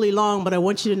this is really long, but I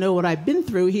want you to know what I've been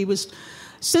through. He was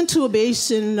sent to a base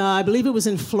in, I believe it was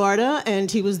in Florida, and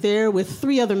he was there with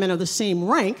 3 other men of the same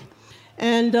rank.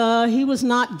 And he was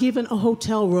not given a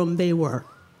hotel room, they were.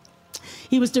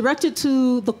 He was directed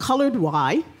to the Colored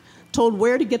Y, told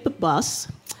where to get the bus,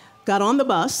 got on the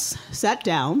bus, sat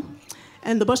down,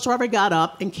 and the bus driver got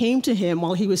up and came to him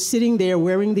while he was sitting there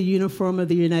wearing the uniform of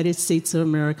the United States of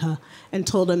America and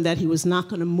told him that he was not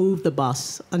going to move the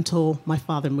bus until my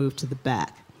father moved to the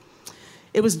back.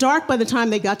 It was dark by the time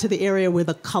they got to the area where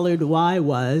the Colored Y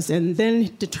was, and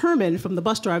then determined from the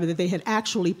bus driver that they had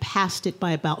actually passed it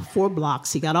by about 4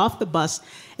 blocks. He got off the bus.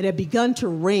 It had begun to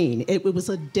rain. It was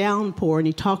a downpour, and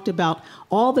he talked about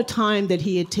all the time that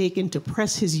he had taken to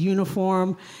press his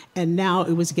uniform, and now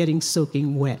it was getting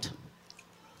soaking wet.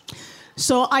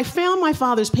 So I found my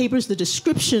father's papers, the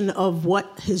description of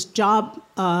what his job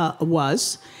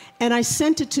was, and I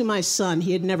sent it to my son.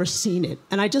 He had never seen it.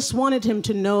 And I just wanted him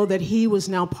to know that he was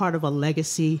now part of a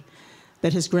legacy,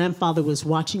 that his grandfather was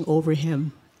watching over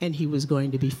him, and he was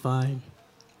going to be fine.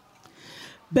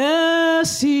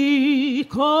 Bessie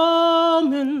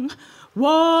Coleman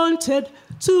wanted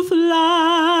to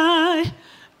fly.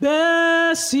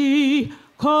 Bessie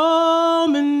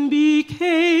Coleman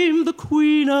became the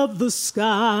queen of the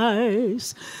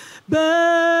skies.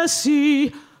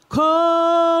 Bessie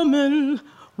Coleman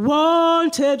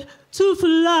wanted to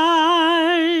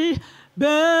fly.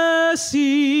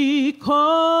 Bessie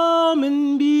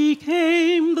Coleman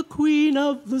became the queen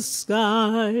of the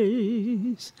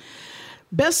skies.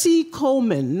 Bessie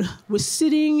Coleman was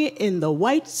sitting in the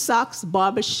White Sox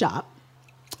barber shop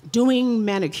doing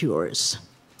manicures.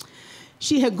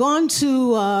 She had gone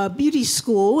to beauty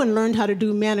school and learned how to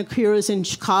do manicures in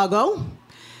Chicago.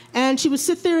 And she would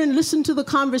sit there and listen to the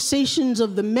conversations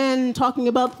of the men talking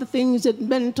about the things that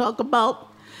men talk about.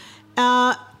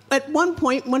 At one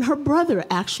point, when her brother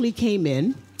actually came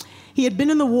in, he had been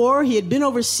in the war, he had been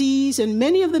overseas, and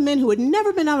many of the men who had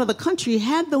never been out of the country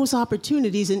had those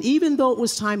opportunities. And even though it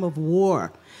was time of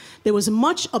war, there was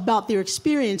much about their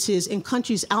experiences in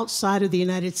countries outside of the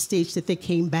United States that they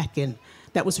came back in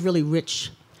that was really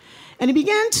rich. And he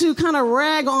began to kind of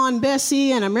rag on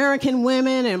Bessie and American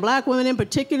women and black women in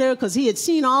particular, because he had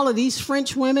seen all of these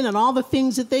French women and all the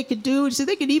things that they could do. He said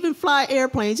they could even fly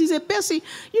airplanes. He said, Bessie,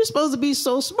 you're supposed to be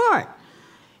so smart.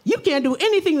 You can't do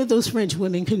anything that those French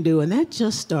women can do. And that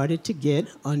just started to get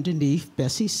underneath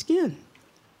Bessie's skin.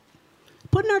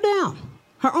 Putting her down.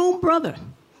 Her own brother.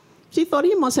 She thought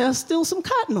he must have still some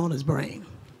cotton on his brain.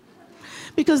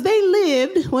 Because they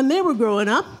lived, when they were growing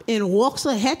up, in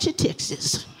Waxahachie,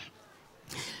 Texas.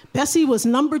 Bessie was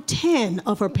number 10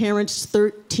 of her parents'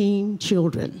 13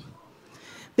 children.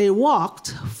 They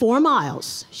walked 4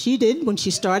 miles. She did when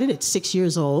she started at 6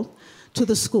 years old to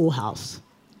the schoolhouse.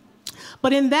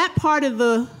 But in that part of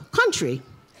the country,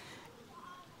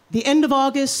 the end of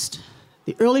August,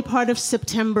 the early part of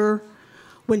September,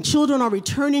 when children are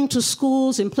returning to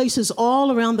schools in places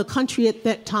all around the country at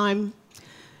that time,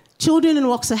 Children in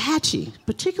Waxahachie,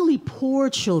 particularly poor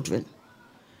children,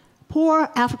 poor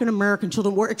African-American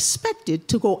children, were expected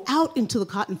to go out into the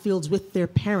cotton fields with their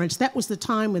parents. That was the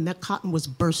time when that cotton was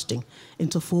bursting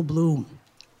into full bloom.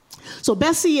 So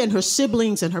Bessie and her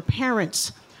siblings and her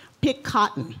parents picked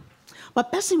cotton.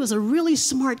 But Bessie was a really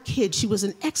smart kid. She was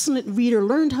an excellent reader,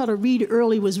 learned how to read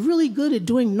early, was really good at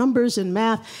doing numbers and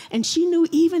math, and she knew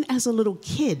even as a little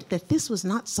kid that this was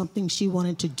not something she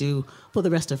wanted to do for the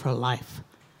rest of her life.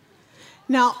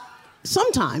 Now,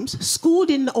 sometimes school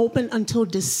didn't open until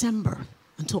December,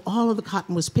 until all of the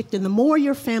cotton was picked, and the more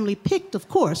your family picked, of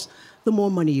course, the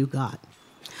more money you got.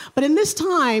 But in this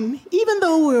time, even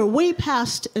though we were way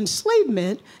past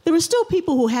enslavement, there were still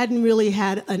people who hadn't really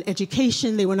had an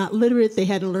education. They were not literate. They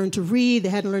hadn't learned to read. They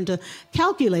hadn't learned to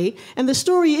calculate. And the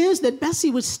story is that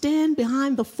Bessie would stand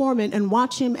behind the foreman and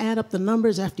watch him add up the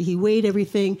numbers after he weighed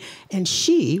everything. And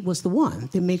she was the one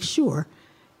to make sure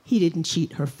he didn't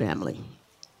cheat her family.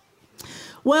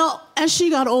 Well, as she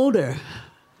got older,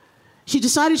 she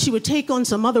decided she would take on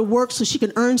some other work so she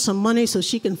can earn some money so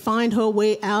she can find her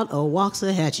way out of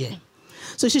Waxahachie.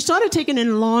 So she started taking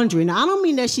in laundry. Now, I don't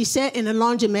mean that she sat in a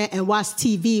laundromat and watched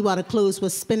TV while the clothes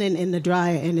was spinning in the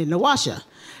dryer and in the washer.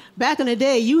 Back in the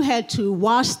day, you had to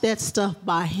wash that stuff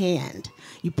by hand.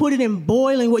 You put it in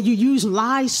boiling water. You use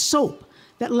lye soap.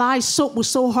 That lye soap was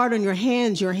so hard on your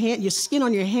hands, your skin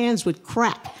on your hands would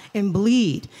crack and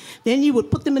bleed. Then you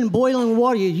would put them in boiling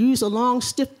water. You use a long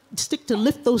stick to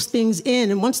lift those things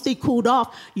in, and once they cooled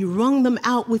off, you wrung them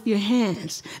out with your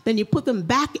hands. Then you put them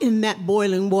back in that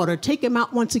boiling water, take them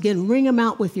out once again, wring them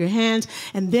out with your hands,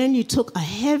 and then you took a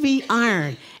heavy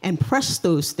iron and pressed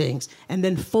those things, and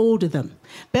then folded them.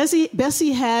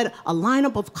 Bessie had a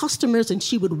lineup of customers, and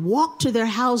she would walk to their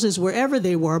houses wherever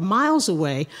they were, miles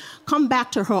away, come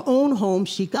back to her own home.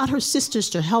 She got her sisters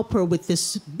to help her with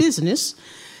this business.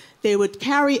 They would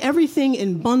carry everything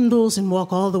in bundles and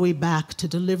walk all the way back to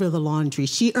deliver the laundry.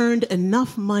 She earned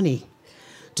enough money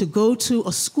to go to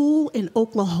a school in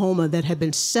Oklahoma that had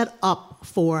been set up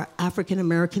for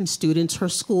African-American students. Her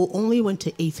school only went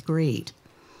to 8th grade.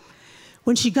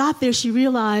 When she got there, she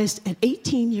realized at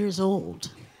 18 years old,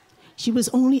 she was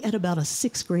only at about a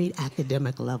 6th grade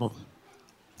academic level.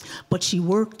 But she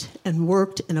worked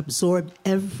and absorbed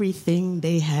everything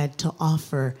they had to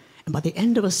offer. And by the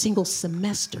end of a single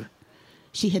semester,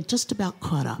 she had just about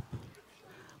caught up.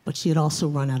 But she had also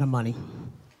run out of money.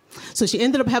 So she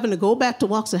ended up having to go back to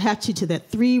Waxahachie to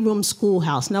that 3-room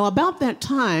schoolhouse. Now, about that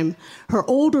time, her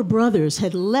older brothers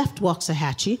had left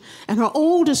Waxahachie, and her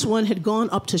oldest one had gone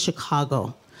up to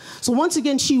Chicago. So once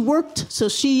again, she worked, so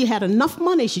she had enough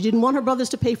money. She didn't want her brothers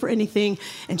to pay for anything,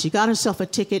 and she got herself a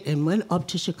ticket and went up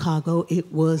to Chicago.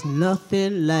 It was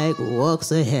nothing like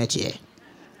Waxahachie.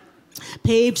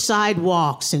 Paved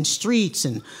sidewalks and streets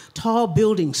and tall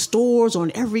buildings, stores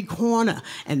on every corner,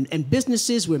 and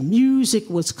businesses where music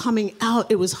was coming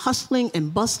out. It was hustling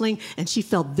and bustling, and she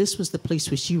felt this was the place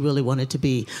where she really wanted to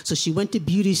be. So she went to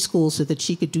beauty school so that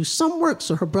she could do some work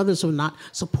so her brothers were not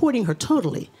supporting her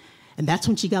totally. And that's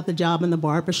when she got the job in the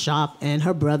barber shop, and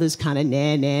her brothers kind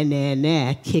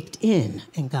of kicked in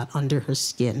and got under her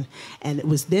skin. And it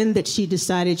was then that she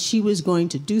decided she was going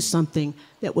to do something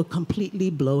that would completely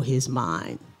blow his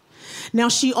mind. Now,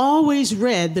 she always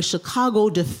read the Chicago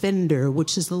Defender,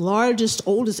 which is the largest,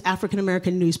 oldest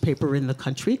African-American newspaper in the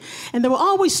country. And there were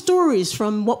always stories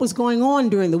from what was going on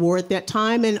during the war at that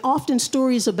time, and often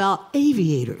stories about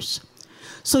aviators.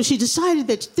 So she decided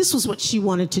that this was what she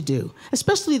wanted to do,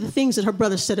 especially the things that her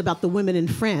brother said about the women in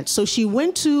France. So she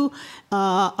went to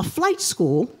a flight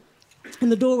school,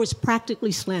 and the door was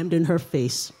practically slammed in her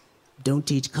face. Don't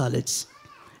teach coloreds.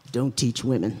 Don't teach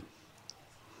women.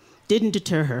 Didn't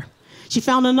deter her. She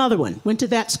found another one, went to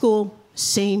that school,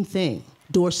 same thing.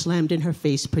 Door slammed in her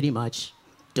face pretty much.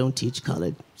 Don't teach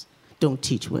coloreds. Don't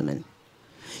teach women.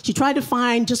 She tried to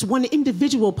find just one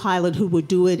individual pilot who would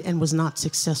do it and was not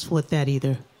successful at that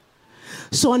either.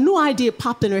 So a new idea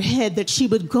popped in her head that she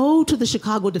would go to the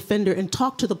Chicago Defender and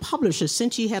talk to the publisher,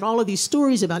 since she had all of these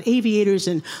stories about aviators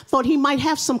and thought he might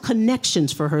have some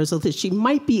connections for her so that she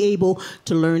might be able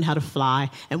to learn how to fly.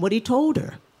 And what he told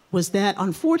her was that,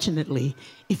 unfortunately,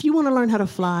 if you want to learn how to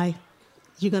fly,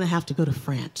 you're going to have to go to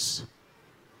France.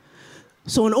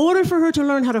 So in order for her to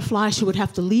learn how to fly, she would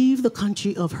have to leave the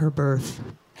country of her birth.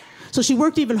 So she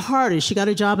worked even harder. She got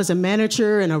a job as a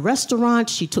manager in a restaurant.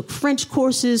 She took French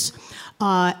courses.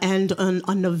 And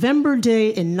on November Day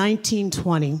in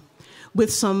 1920,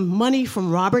 with some money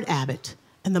from Robert Abbott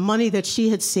and the money that she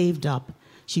had saved up,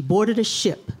 she boarded a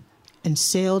ship and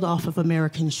sailed off of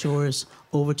American shores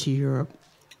over to Europe.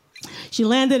 She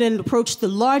landed and approached the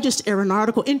largest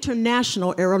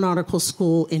international aeronautical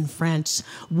school in France,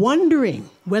 wondering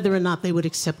whether or not they would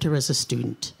accept her as a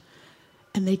student.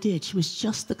 And they did. She was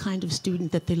just the kind of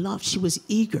student that they loved. She was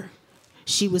eager.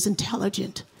 She was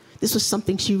intelligent. This was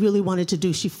something she really wanted to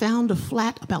do. She found a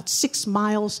flat about 6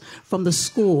 miles from the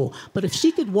school. But if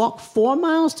she could walk 4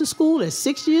 miles to school at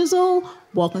 6 years old,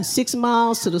 walking 6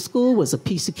 miles to the school was a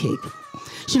piece of cake.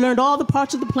 She learned all the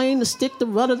parts of the plane, the stick, the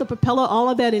rudder, the propeller, all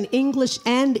of that in English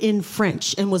and in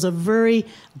French, and was a very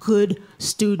good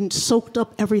student, soaked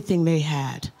up everything they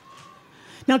had.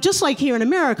 Now, just like here in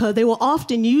America, they were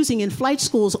often using in flight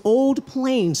schools old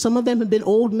planes. Some of them had been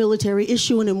old military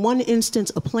issue, and in one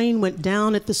instance, a plane went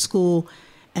down at the school,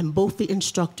 and both the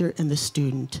instructor and the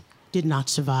student did not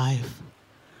survive.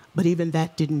 But even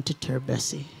that didn't deter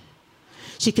Bessie.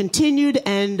 She continued,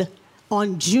 and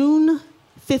on June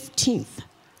 15th,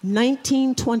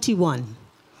 1921,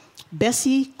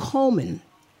 Bessie Coleman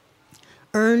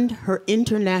earned her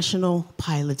international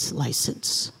pilot's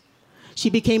license. She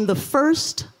became the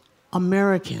first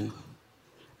American,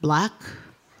 black,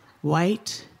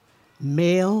 white,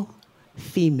 male,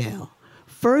 female,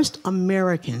 first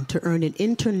American to earn an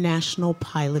international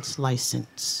pilot's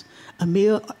license.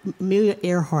 Amelia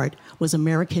Earhart was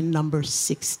American number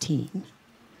 16.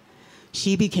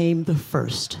 She became the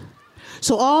first.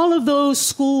 So all of those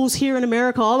schools here in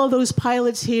America, all of those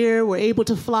pilots here were able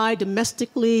to fly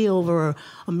domestically over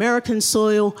American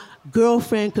soil.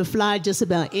 Girlfriend could fly just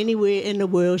about anywhere in the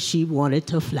world she wanted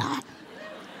to fly.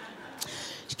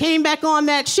 She came back on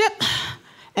that ship,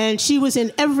 and she was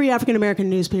in every African-American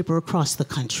newspaper across the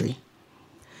country.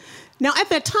 Now, at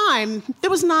that time, there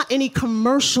was not any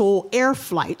commercial air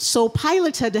flight, so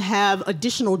pilots had to have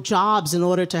additional jobs in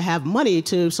order to have money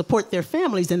to support their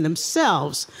families and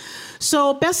themselves.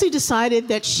 So Bessie decided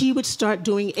that she would start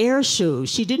doing air shows.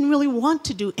 She didn't really want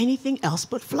to do anything else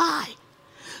but fly.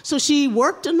 So she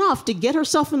worked enough to get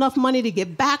herself enough money to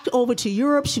get back over to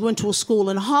Europe. She went to a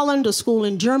school in Holland, a school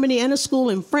in Germany, and a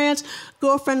school in France.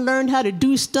 Girlfriend learned how to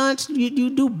do stunts. You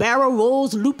do barrel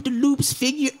rolls, loop-de-loops,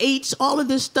 figure eights, all of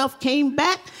this stuff. Came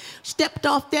back, stepped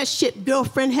off that ship.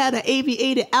 Girlfriend had an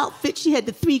aviator outfit. She had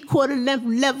the 3/4 length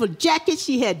leather jacket.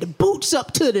 She had the boots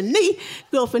up to the knee.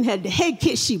 Girlfriend had the head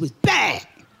kit. She was bad.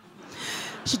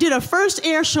 She did her first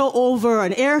air show over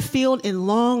an airfield in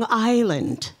Long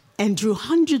Island and drew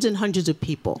hundreds and hundreds of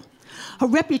people. Her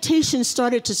reputation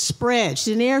started to spread. She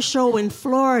did an air show in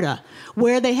Florida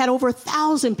where they had over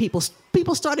 1,000 people.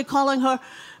 People started calling her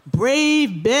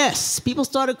Brave Bess. People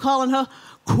started calling her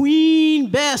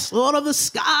Queen Bess, Lord of the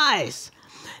Skies.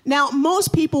 Now,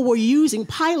 most people were using,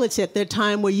 pilots at that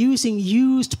time were using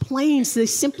used planes. They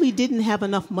simply didn't have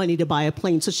enough money to buy a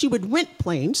plane. So she would rent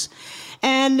planes.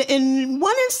 And in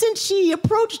one instance, she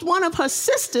approached one of her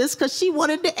sisters because she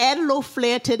wanted to add a little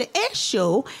flair to the air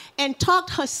show and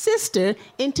talked her sister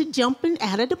into jumping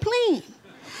out of the plane.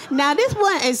 Now, this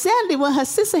wasn't exactly what her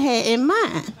sister had in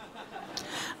mind.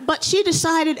 But she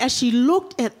decided, as she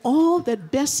looked at all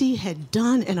that Bessie had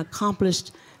done and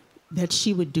accomplished, that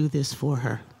she would do this for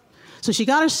her. So she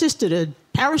got her sister to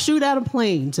parachute out of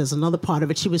planes as another part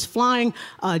of it. She was flying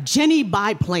Jenny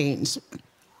biplanes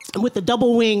with a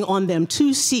double wing on them,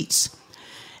 2 seats.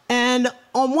 And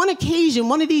on one occasion,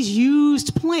 one of these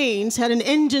used planes had an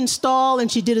engine stall,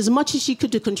 and she did as much as she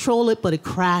could to control it, but it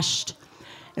crashed.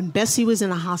 And Bessie was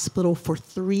in a hospital for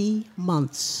 3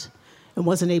 months and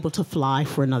wasn't able to fly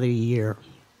for another year.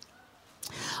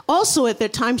 Also, at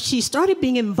that time, she started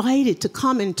being invited to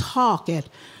come and talk at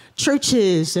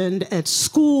churches and at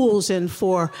schools and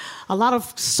for a lot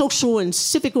of social and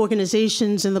civic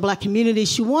organizations in the Black community.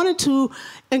 She wanted to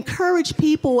encourage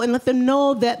people and let them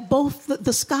know that both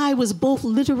the sky was both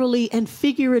literally and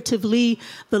figuratively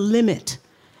the limit,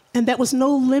 and that was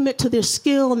no limit to their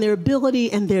skill and their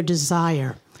ability and their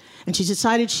desire. And she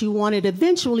decided she wanted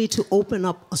eventually to open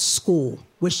up a school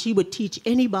where she would teach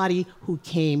anybody who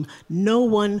came. No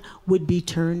one would be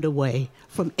turned away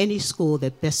from any school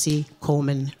that Bessie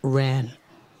Coleman ran.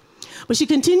 But she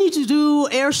continued to do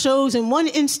air shows. In one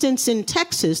instance in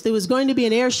Texas, there was going to be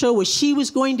an air show where she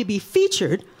was going to be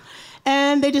featured.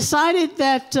 And they decided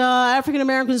that African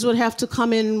Americans would have to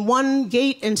come in one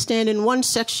gate and stand in one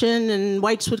section, and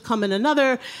whites would come in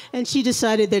another. And she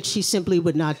decided that she simply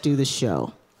would not do the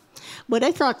show. But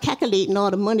they thought calculating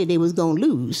all the money they was going to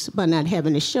lose by not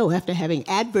having a show after having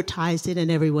advertised it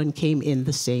and everyone came in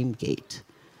the same gate.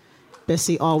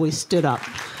 Bessie always stood up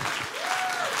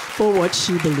for what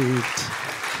she believed.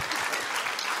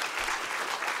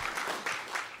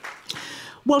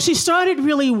 Well, she started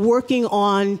really working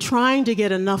on trying to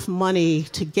get enough money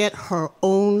to get her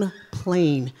own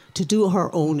plane, to do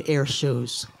her own air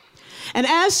shows. And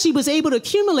as she was able to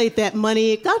accumulate that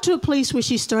money, it got to a place where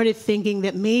she started thinking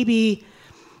that maybe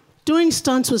doing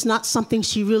stunts was not something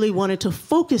she really wanted to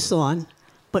focus on,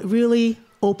 but really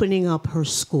opening up her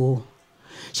school.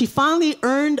 She finally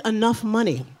earned enough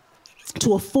money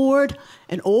to afford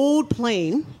an old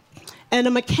plane, and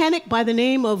a mechanic by the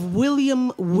name of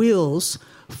William Wills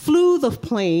flew the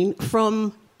plane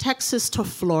from Texas to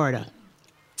Florida.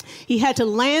 He had to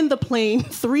land the plane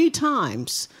 3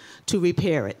 times to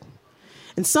repair it.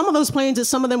 And some of those planes,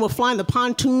 some of them were flying, the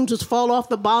pontoons would fall off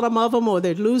the bottom of them or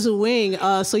they'd lose a wing.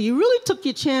 So you really took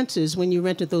your chances when you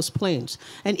rented those planes.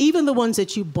 And even the ones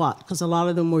that you bought, because a lot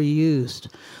of them were used.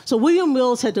 So William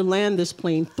Wills had to land this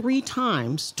plane 3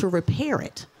 times to repair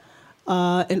it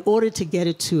in order to get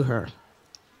it to her.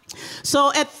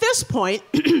 So at this point,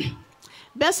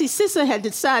 Bessie's sister had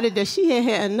decided that she had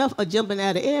had enough of jumping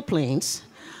out of airplanes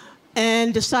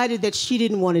and decided that she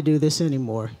didn't want to do this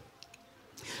anymore.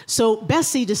 So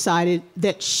Bessie decided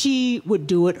that she would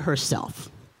do it herself.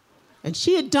 And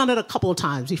she had done it a couple of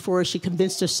times before she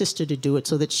convinced her sister to do it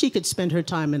so that she could spend her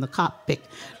time in the cockpit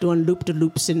doing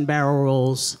loop-de-loops and barrel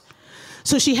rolls.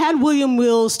 So she had William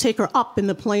Wills take her up in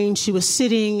the plane. She was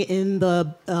sitting in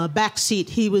the back seat.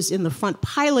 He was in the front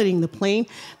piloting the plane.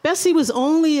 Bessie was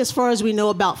only, as far as we know,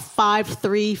 about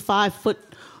 5'3",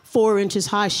 5'4"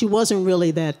 high. She wasn't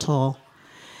really that tall.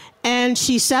 And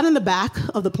she sat in the back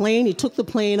of the plane. He took the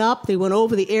plane up. They went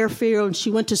over the airfield, and she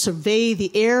went to survey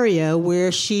the area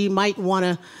where she might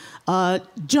want to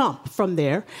jump from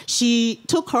there. She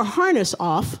took her harness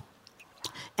off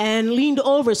and leaned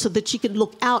over so that she could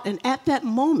look out. And at that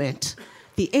moment,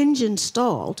 the engine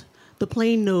stalled. The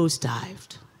plane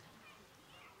nosedived.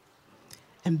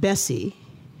 And Bessie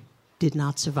did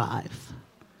not survive,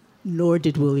 nor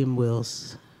did William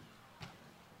Wills.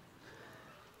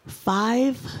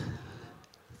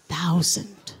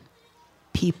 5,000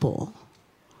 people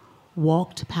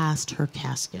walked past her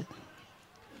casket.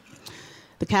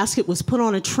 The casket was put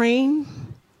on a train,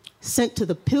 sent to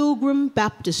the Pilgrim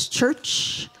Baptist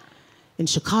Church in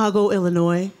Chicago,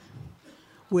 Illinois,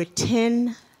 where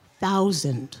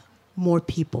 10,000 more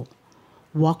people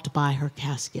walked by her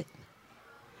casket.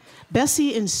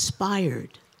 Bessie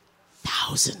inspired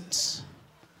thousands.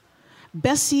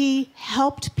 Bessie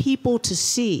helped people to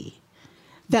see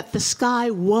that the sky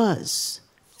was,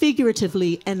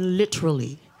 figuratively and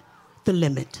literally, the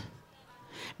limit.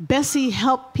 Bessie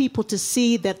helped people to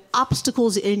see that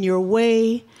obstacles in your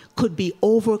way could be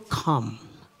overcome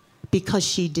because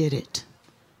she did it.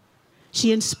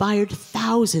 She inspired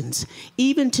thousands.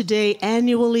 Even today,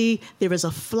 annually, there is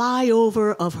a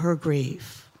flyover of her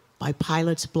grave by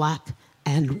pilots black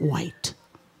and white.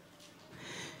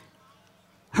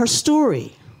 Her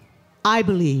story, I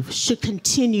believe, should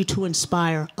continue to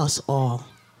inspire us all,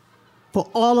 for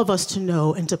all of us to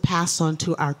know and to pass on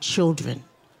to our children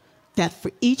that for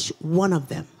each one of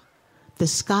them, the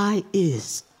sky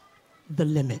is the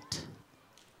limit.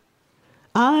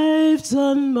 I've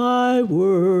done my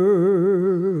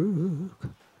work.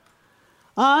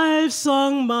 I've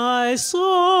sung my song.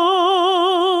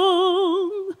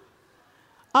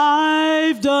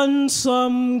 I've done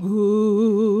some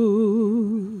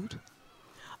good.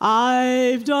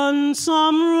 I've done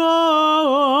some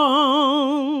wrong.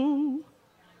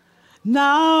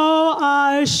 Now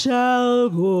I shall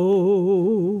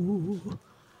go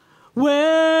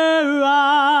where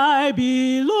I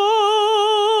belong.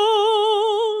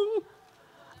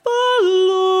 The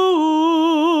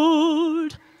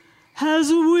Lord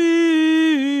has willed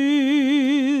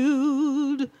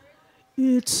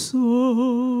it so.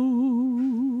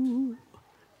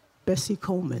 Bessie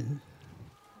Coleman,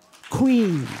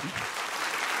 Queen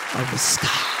of the Skies.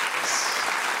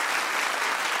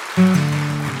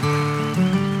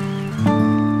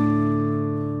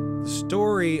 The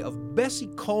story of Bessie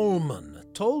Coleman,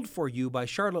 told for you by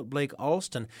Charlotte Blake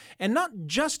Alston. And not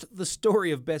just the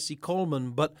story of Bessie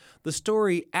Coleman, but the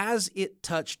story as it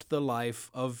touched the life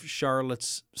of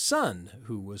Charlotte's son,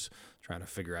 who was trying to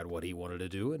figure out what he wanted to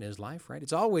do in his life, right?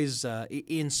 It's always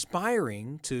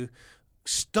inspiring to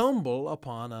stumble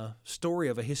upon a story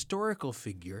of a historical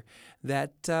figure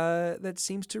that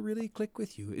seems to really click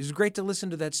with you. It's great to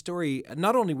listen to that story,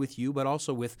 not only with you, but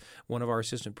also with one of our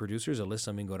assistant producers,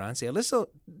 Alyssa Mingorance. Alyssa,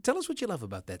 tell us what you love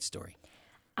about that story.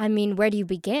 I mean, where do you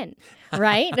begin,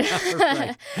 right?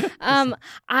 Right.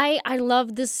 I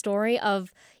love this story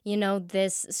of,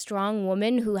 this strong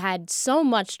woman who had so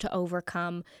much to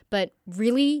overcome, but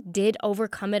really did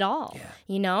overcome it all,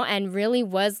 and really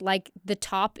was like the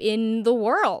top in the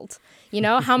world.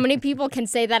 How many people can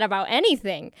say that about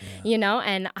anything,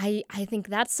 and I think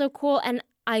that's so cool. And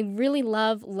I really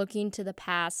love looking to the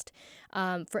past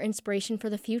for inspiration for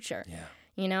the future. Yeah.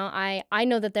 You know, I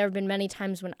know that there have been many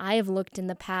times when I have looked in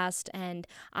the past and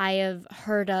I have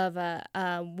heard of a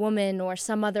woman or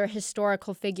some other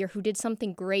historical figure who did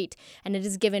something great, and it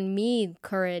has given me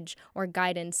courage or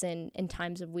guidance in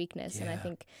times of weakness. Yeah. And I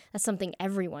think that's something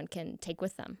everyone can take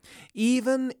with them.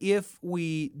 Even if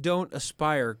we don't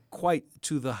aspire quite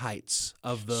to the heights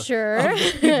of the, Sure. of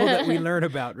the people that we learn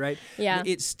about, right? Yeah.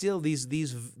 It's still these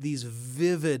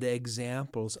vivid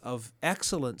examples of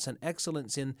excellence and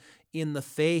excellence in the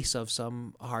face of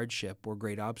some hardship or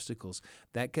great obstacles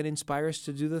that can inspire us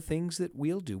to do the things that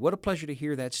we'll do. What a pleasure to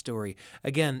hear that story.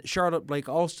 Again, Charlotte Blake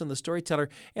Alston, the storyteller,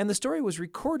 and the story was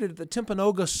recorded at the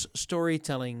Timpanogos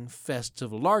Storytelling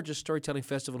Festival, largest storytelling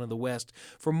festival in the West,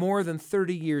 for more than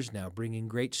 30 years now, bringing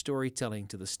great storytelling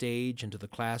to the stage and to the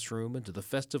classroom and to the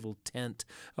festival tent.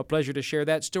 A pleasure to share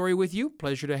that story with you.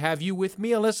 Pleasure to have you with me,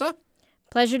 Alyssa.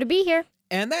 Pleasure to be here.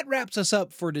 And that wraps us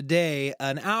up for today,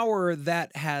 an hour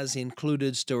that has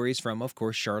included stories from, of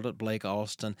course, Charlotte Blake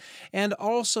Alston, and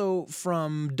also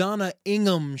from Donna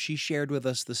Ingham. She shared with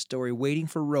us the story Waiting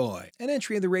for Roy, an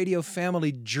entry in the Radio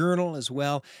Family Journal as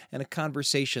well, and a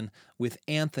conversation with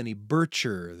Anthony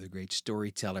Bircher, the great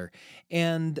storyteller.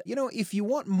 And, you know, if you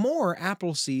want more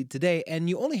Appleseed today, and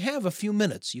you only have a few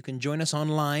minutes, you can join us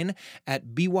online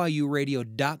at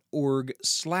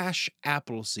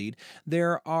byuradio.org/Appleseed.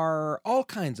 There are all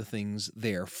kinds of things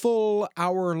there. Full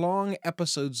hour-long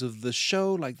episodes of the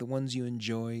show, like the ones you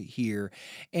enjoy here.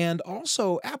 And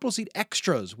also Appleseed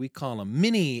Extras, we call them.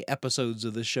 Mini episodes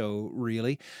of the show,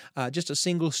 really. Just a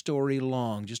single story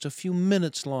long, just a few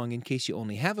minutes long, in case you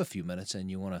only have a few minutes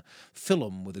and you want to fill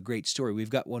them with a great story. We've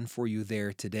got one for you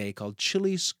there today called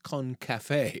Chilis con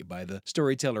Café by the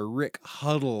storyteller Rick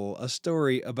Huddle, a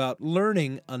story about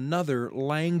learning another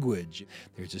language.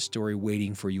 There's a story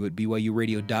waiting for you at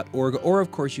byuradio.org, or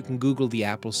of course you can Google the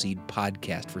Appleseed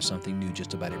podcast for something new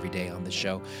just about every day on the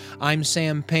show. I'm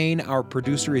Sam Payne, our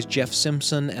producer is Jeff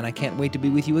Simpson, and I can't wait to be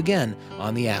with you again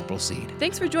on the Appleseed.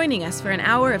 Thanks for joining us for an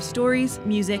hour of stories,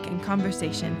 music, and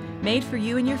conversation made for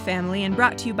you and your family and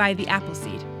brought to you by the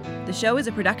Appleseed. The show is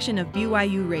a production of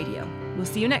BYU Radio. We'll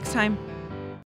see you next time.